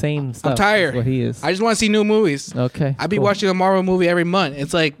tired of the same stuff. I'm tired. That's what he is. I just want to see new movies. Okay. I be cool. watching a Marvel movie every month.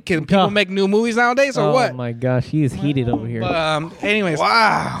 It's like, can people make new movies nowadays or what? Oh my gosh, he is heated over here. But anyways,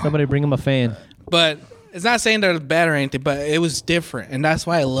 Wow. Somebody bring him a fan. but it's not saying they're bad or anything, but it was different, and that's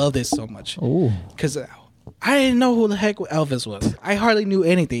why I love this so much. Oh. Because I didn't know who the heck Elvis was. I hardly knew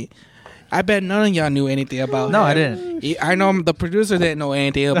anything. I bet none of y'all knew anything about him. No, I didn't. I know the producer didn't know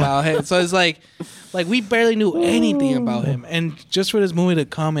anything about him. So it's like we barely knew anything about him. And just for this movie to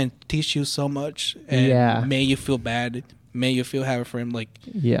come and teach you so much and made you feel bad, made you feel happy for him, like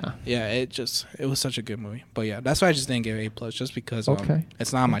it was such a good movie. But yeah, that's why I just didn't give it A+, just because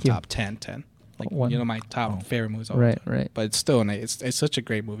it's not my top 10. Like my top favorite movies. Right. But it's still it's such a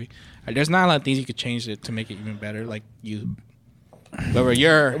great movie. There's not a lot of things you could change it to make it even better. Like you. Whatever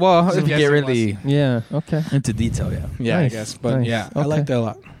your Well, if you get really okay. into detail, yeah, Nice, I guess, but nice. yeah, I Okay. liked it a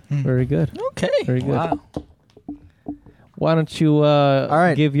lot. Very good. Okay. Very good. Wow. Why don't you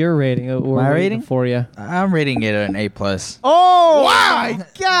right. give your rating? We're My waiting rating? for you. I'm rating it an A+. Oh my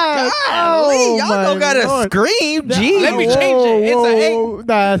God! Golly, y'all don't gotta scream. Jeez. Let me change it. It's a Whoa,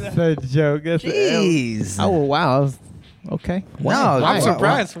 that's a joke. That's Jeez. Oh wow! I was- okay. Why? No, Why? I'm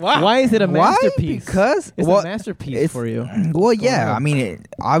surprised. Wow. Why is it a Why? masterpiece? Because it's well, a masterpiece it's- for you. Well, yeah. ahead. I mean,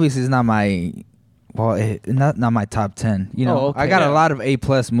 obviously, it's not my. Well, not my top 10. You know, Oh, okay. I got Yeah. a lot of A+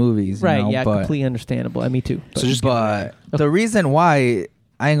 movies. Right? You know, Yeah, but, completely understandable. Me too. But, So just give it But the reason why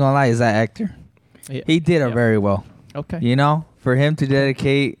I ain't gonna lie is that actor. yeah. He did it Yeah. very well. Okay. You know, for him to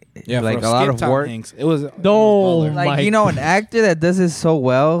dedicate like for a lot Skip of Tom work. Hanks, it was No. baller. Like My you know, an actor that does it so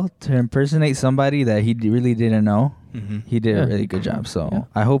well to impersonate somebody that he really didn't know. Mhm. He did Yeah. a really good job. So Yeah.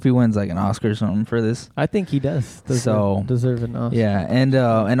 I hope he wins like an Oscar or something for this. I think he does. So- deserve an Oscar. Yeah,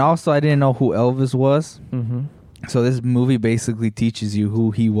 and also I didn't know who Elvis was. Mm-hmm. So this movie basically teaches you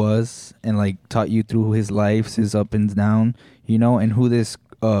who he was and like taught you through his life, his up and down, you know, and who this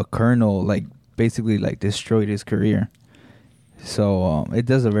colonel like basically like destroyed his career. So it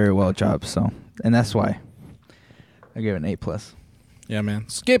does a very well job. So and that's why I give it an A+. Yeah, man.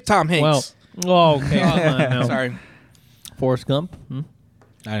 Skip Tom Hanks. Well, oh, okay. Come on now. Sorry, Forrest Gump. Hmm?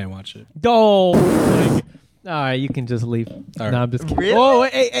 I didn't watch it. Oh. All right, you can just leave. All right. No, I'm just kidding. Really? Oh,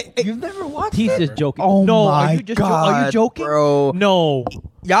 hey. You've never watched He's it? just joking. Oh no, my are you just God, are you joking, bro? No,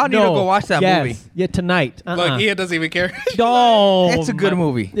 Y'all need to go watch that yes. movie. Yeah, tonight. Look, Ian doesn't even care. No, It's a good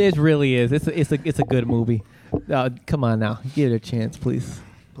movie. It really is. It's a good movie. Come on now, give it a chance, please.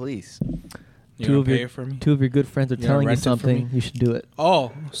 Please. You Two gonna of pay your it for me? two of your good friends are You gonna telling you rent it for something. me? You should do it.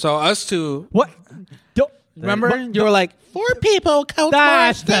 Oh, so us two. What? Don't Remember, What? you were like 4 people couch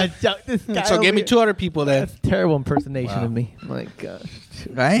That's watch. the joke. This guy So give over me here. 2 other people then. That's terrible impersonation Wow. of me. My gosh,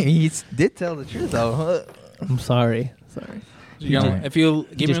 Right? He did tell the truth though. I'm sorry. Sorry. You know, Right. if you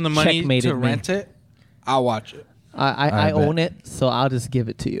give just me the money checkmated to me. rent it, I'll watch it. I I own bet. it, so I'll just give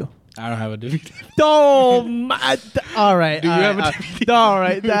it to you. I don't have a DVD. Oh my! All right. Do you all have right, a DVD? All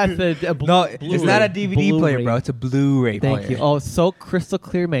right. That's a No, it's not a DVD player, Blu-ray. bro. It's a Blu-ray player. Thank you. Oh, so crystal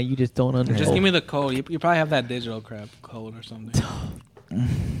clear, man. You just don't understand. Just give me the code. You probably have that digital crap code or something.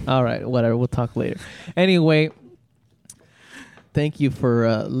 All right, whatever. We'll talk later. Anyway, thank you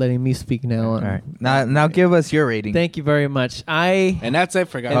for letting me speak now. All right. Now give us your rating. Thank you very much. I And that's it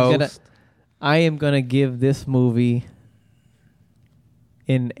for guys. am gonna give this movie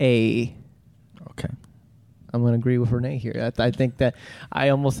an A. Okay. I'm gonna agree with Renee here. I think that I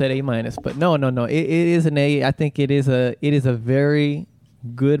almost said A minus, but no. It is an A. I think it is a very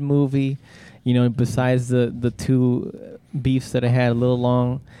good movie. You know, besides the two beefs that I had a little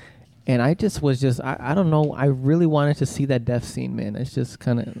long, and I don't know. I really wanted to see that death scene, man. It's just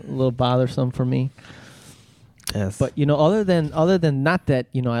kind of a little bothersome for me. Yes. But you know, other than not that,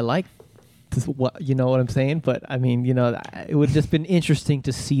 you know, I like this, what you know what I'm saying. But I mean, you know, it would just been interesting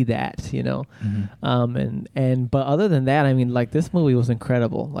to see that, you know. Mhm. But other than that, I mean, like this movie was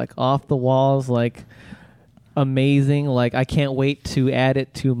incredible, like off the walls, like amazing. Like I can't wait to add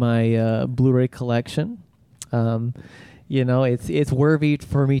it to my Blu-ray collection. You know, it's worthy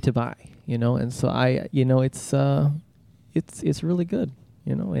for me to buy. You know, and so it's really good.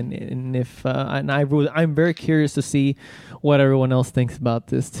 You know, and if I'm very curious to see what everyone else thinks about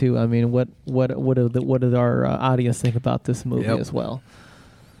this too. I mean, what does our audience think about this movie Yep. as well?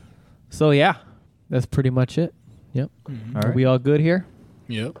 So yeah, that's pretty much it. Yep. Mhm. All Are right. we all good here?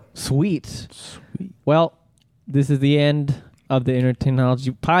 Yep. Sweet. Well, this is the end of the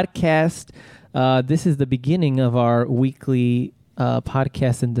Intertechnology podcast. This is the beginning of our weekly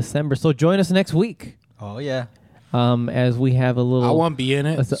podcast in December. So join us next week. Oh yeah. As we have a little. I won't be in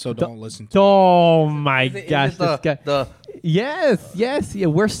it, So- so don't listen to Oh my Is it gosh! This guy. Yes. Yeah.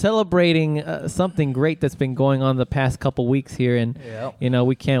 We're celebrating something great that's been going on the past couple weeks here, and Yep. you know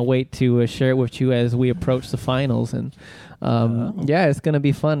we can't wait to share it with you as we approach the finals. And yeah, it's gonna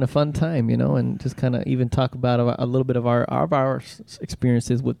be fun, a fun time, you know, and just kind of even talk about a little bit of our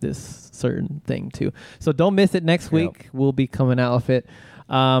experiences with this certain thing too. So don't miss it next week. We'll be coming out with it.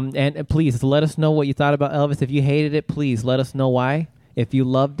 And please let us know what you thought about Elvis. If you hated it, please let us know why. If you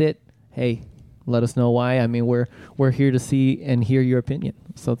loved it, hey, let us know why. I mean, we're here to see and hear your opinion.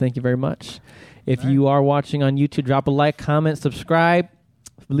 So thank you very much. If you are watching on YouTube, drop a like, comment, subscribe,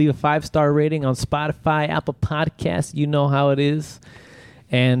 leave a 5-star rating on Spotify, Apple Podcasts. You know how it is.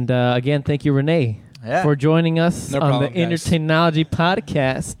 And again, thank you, Renee, Yeah. for joining us No on problem, the guys. Intertechnology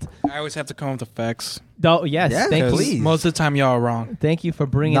podcast. I always have to come with the facts. Oh, yes. Yeah, Thank you. please. Most of the time, y'all are wrong. Thank you for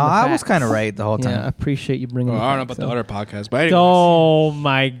bringing No, the I was facts. kind of right the whole Yeah, I time. appreciate you bringing I the don't know facts. about the other podcasts, but anyways, Oh,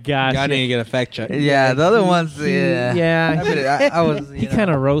 my gosh. y'all need to get a fact check. Yeah, the other ones. Yeah. Yeah. I was. He kind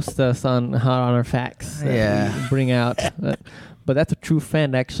of roasts us on our facts that Yeah. we bring out. But that's a true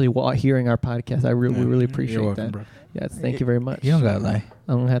fan actually while hearing our podcast. We really appreciate You're welcome, that. bro. Yes, thank you very much. You don't gotta lie.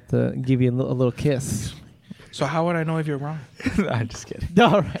 I'm going to have to give you a little kiss. So how would I know if you're wrong? I'm just kidding.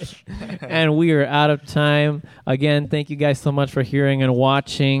 All right. And we are out of time. Again, thank you guys so much for hearing and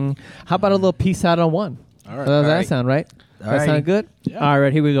watching. How about a little peace out on one? All right. Does that Alright. sound right? Alright. That sound good? Yeah. All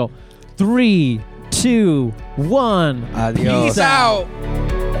right, here we go. 3, 2, 1. Adios. Peace out.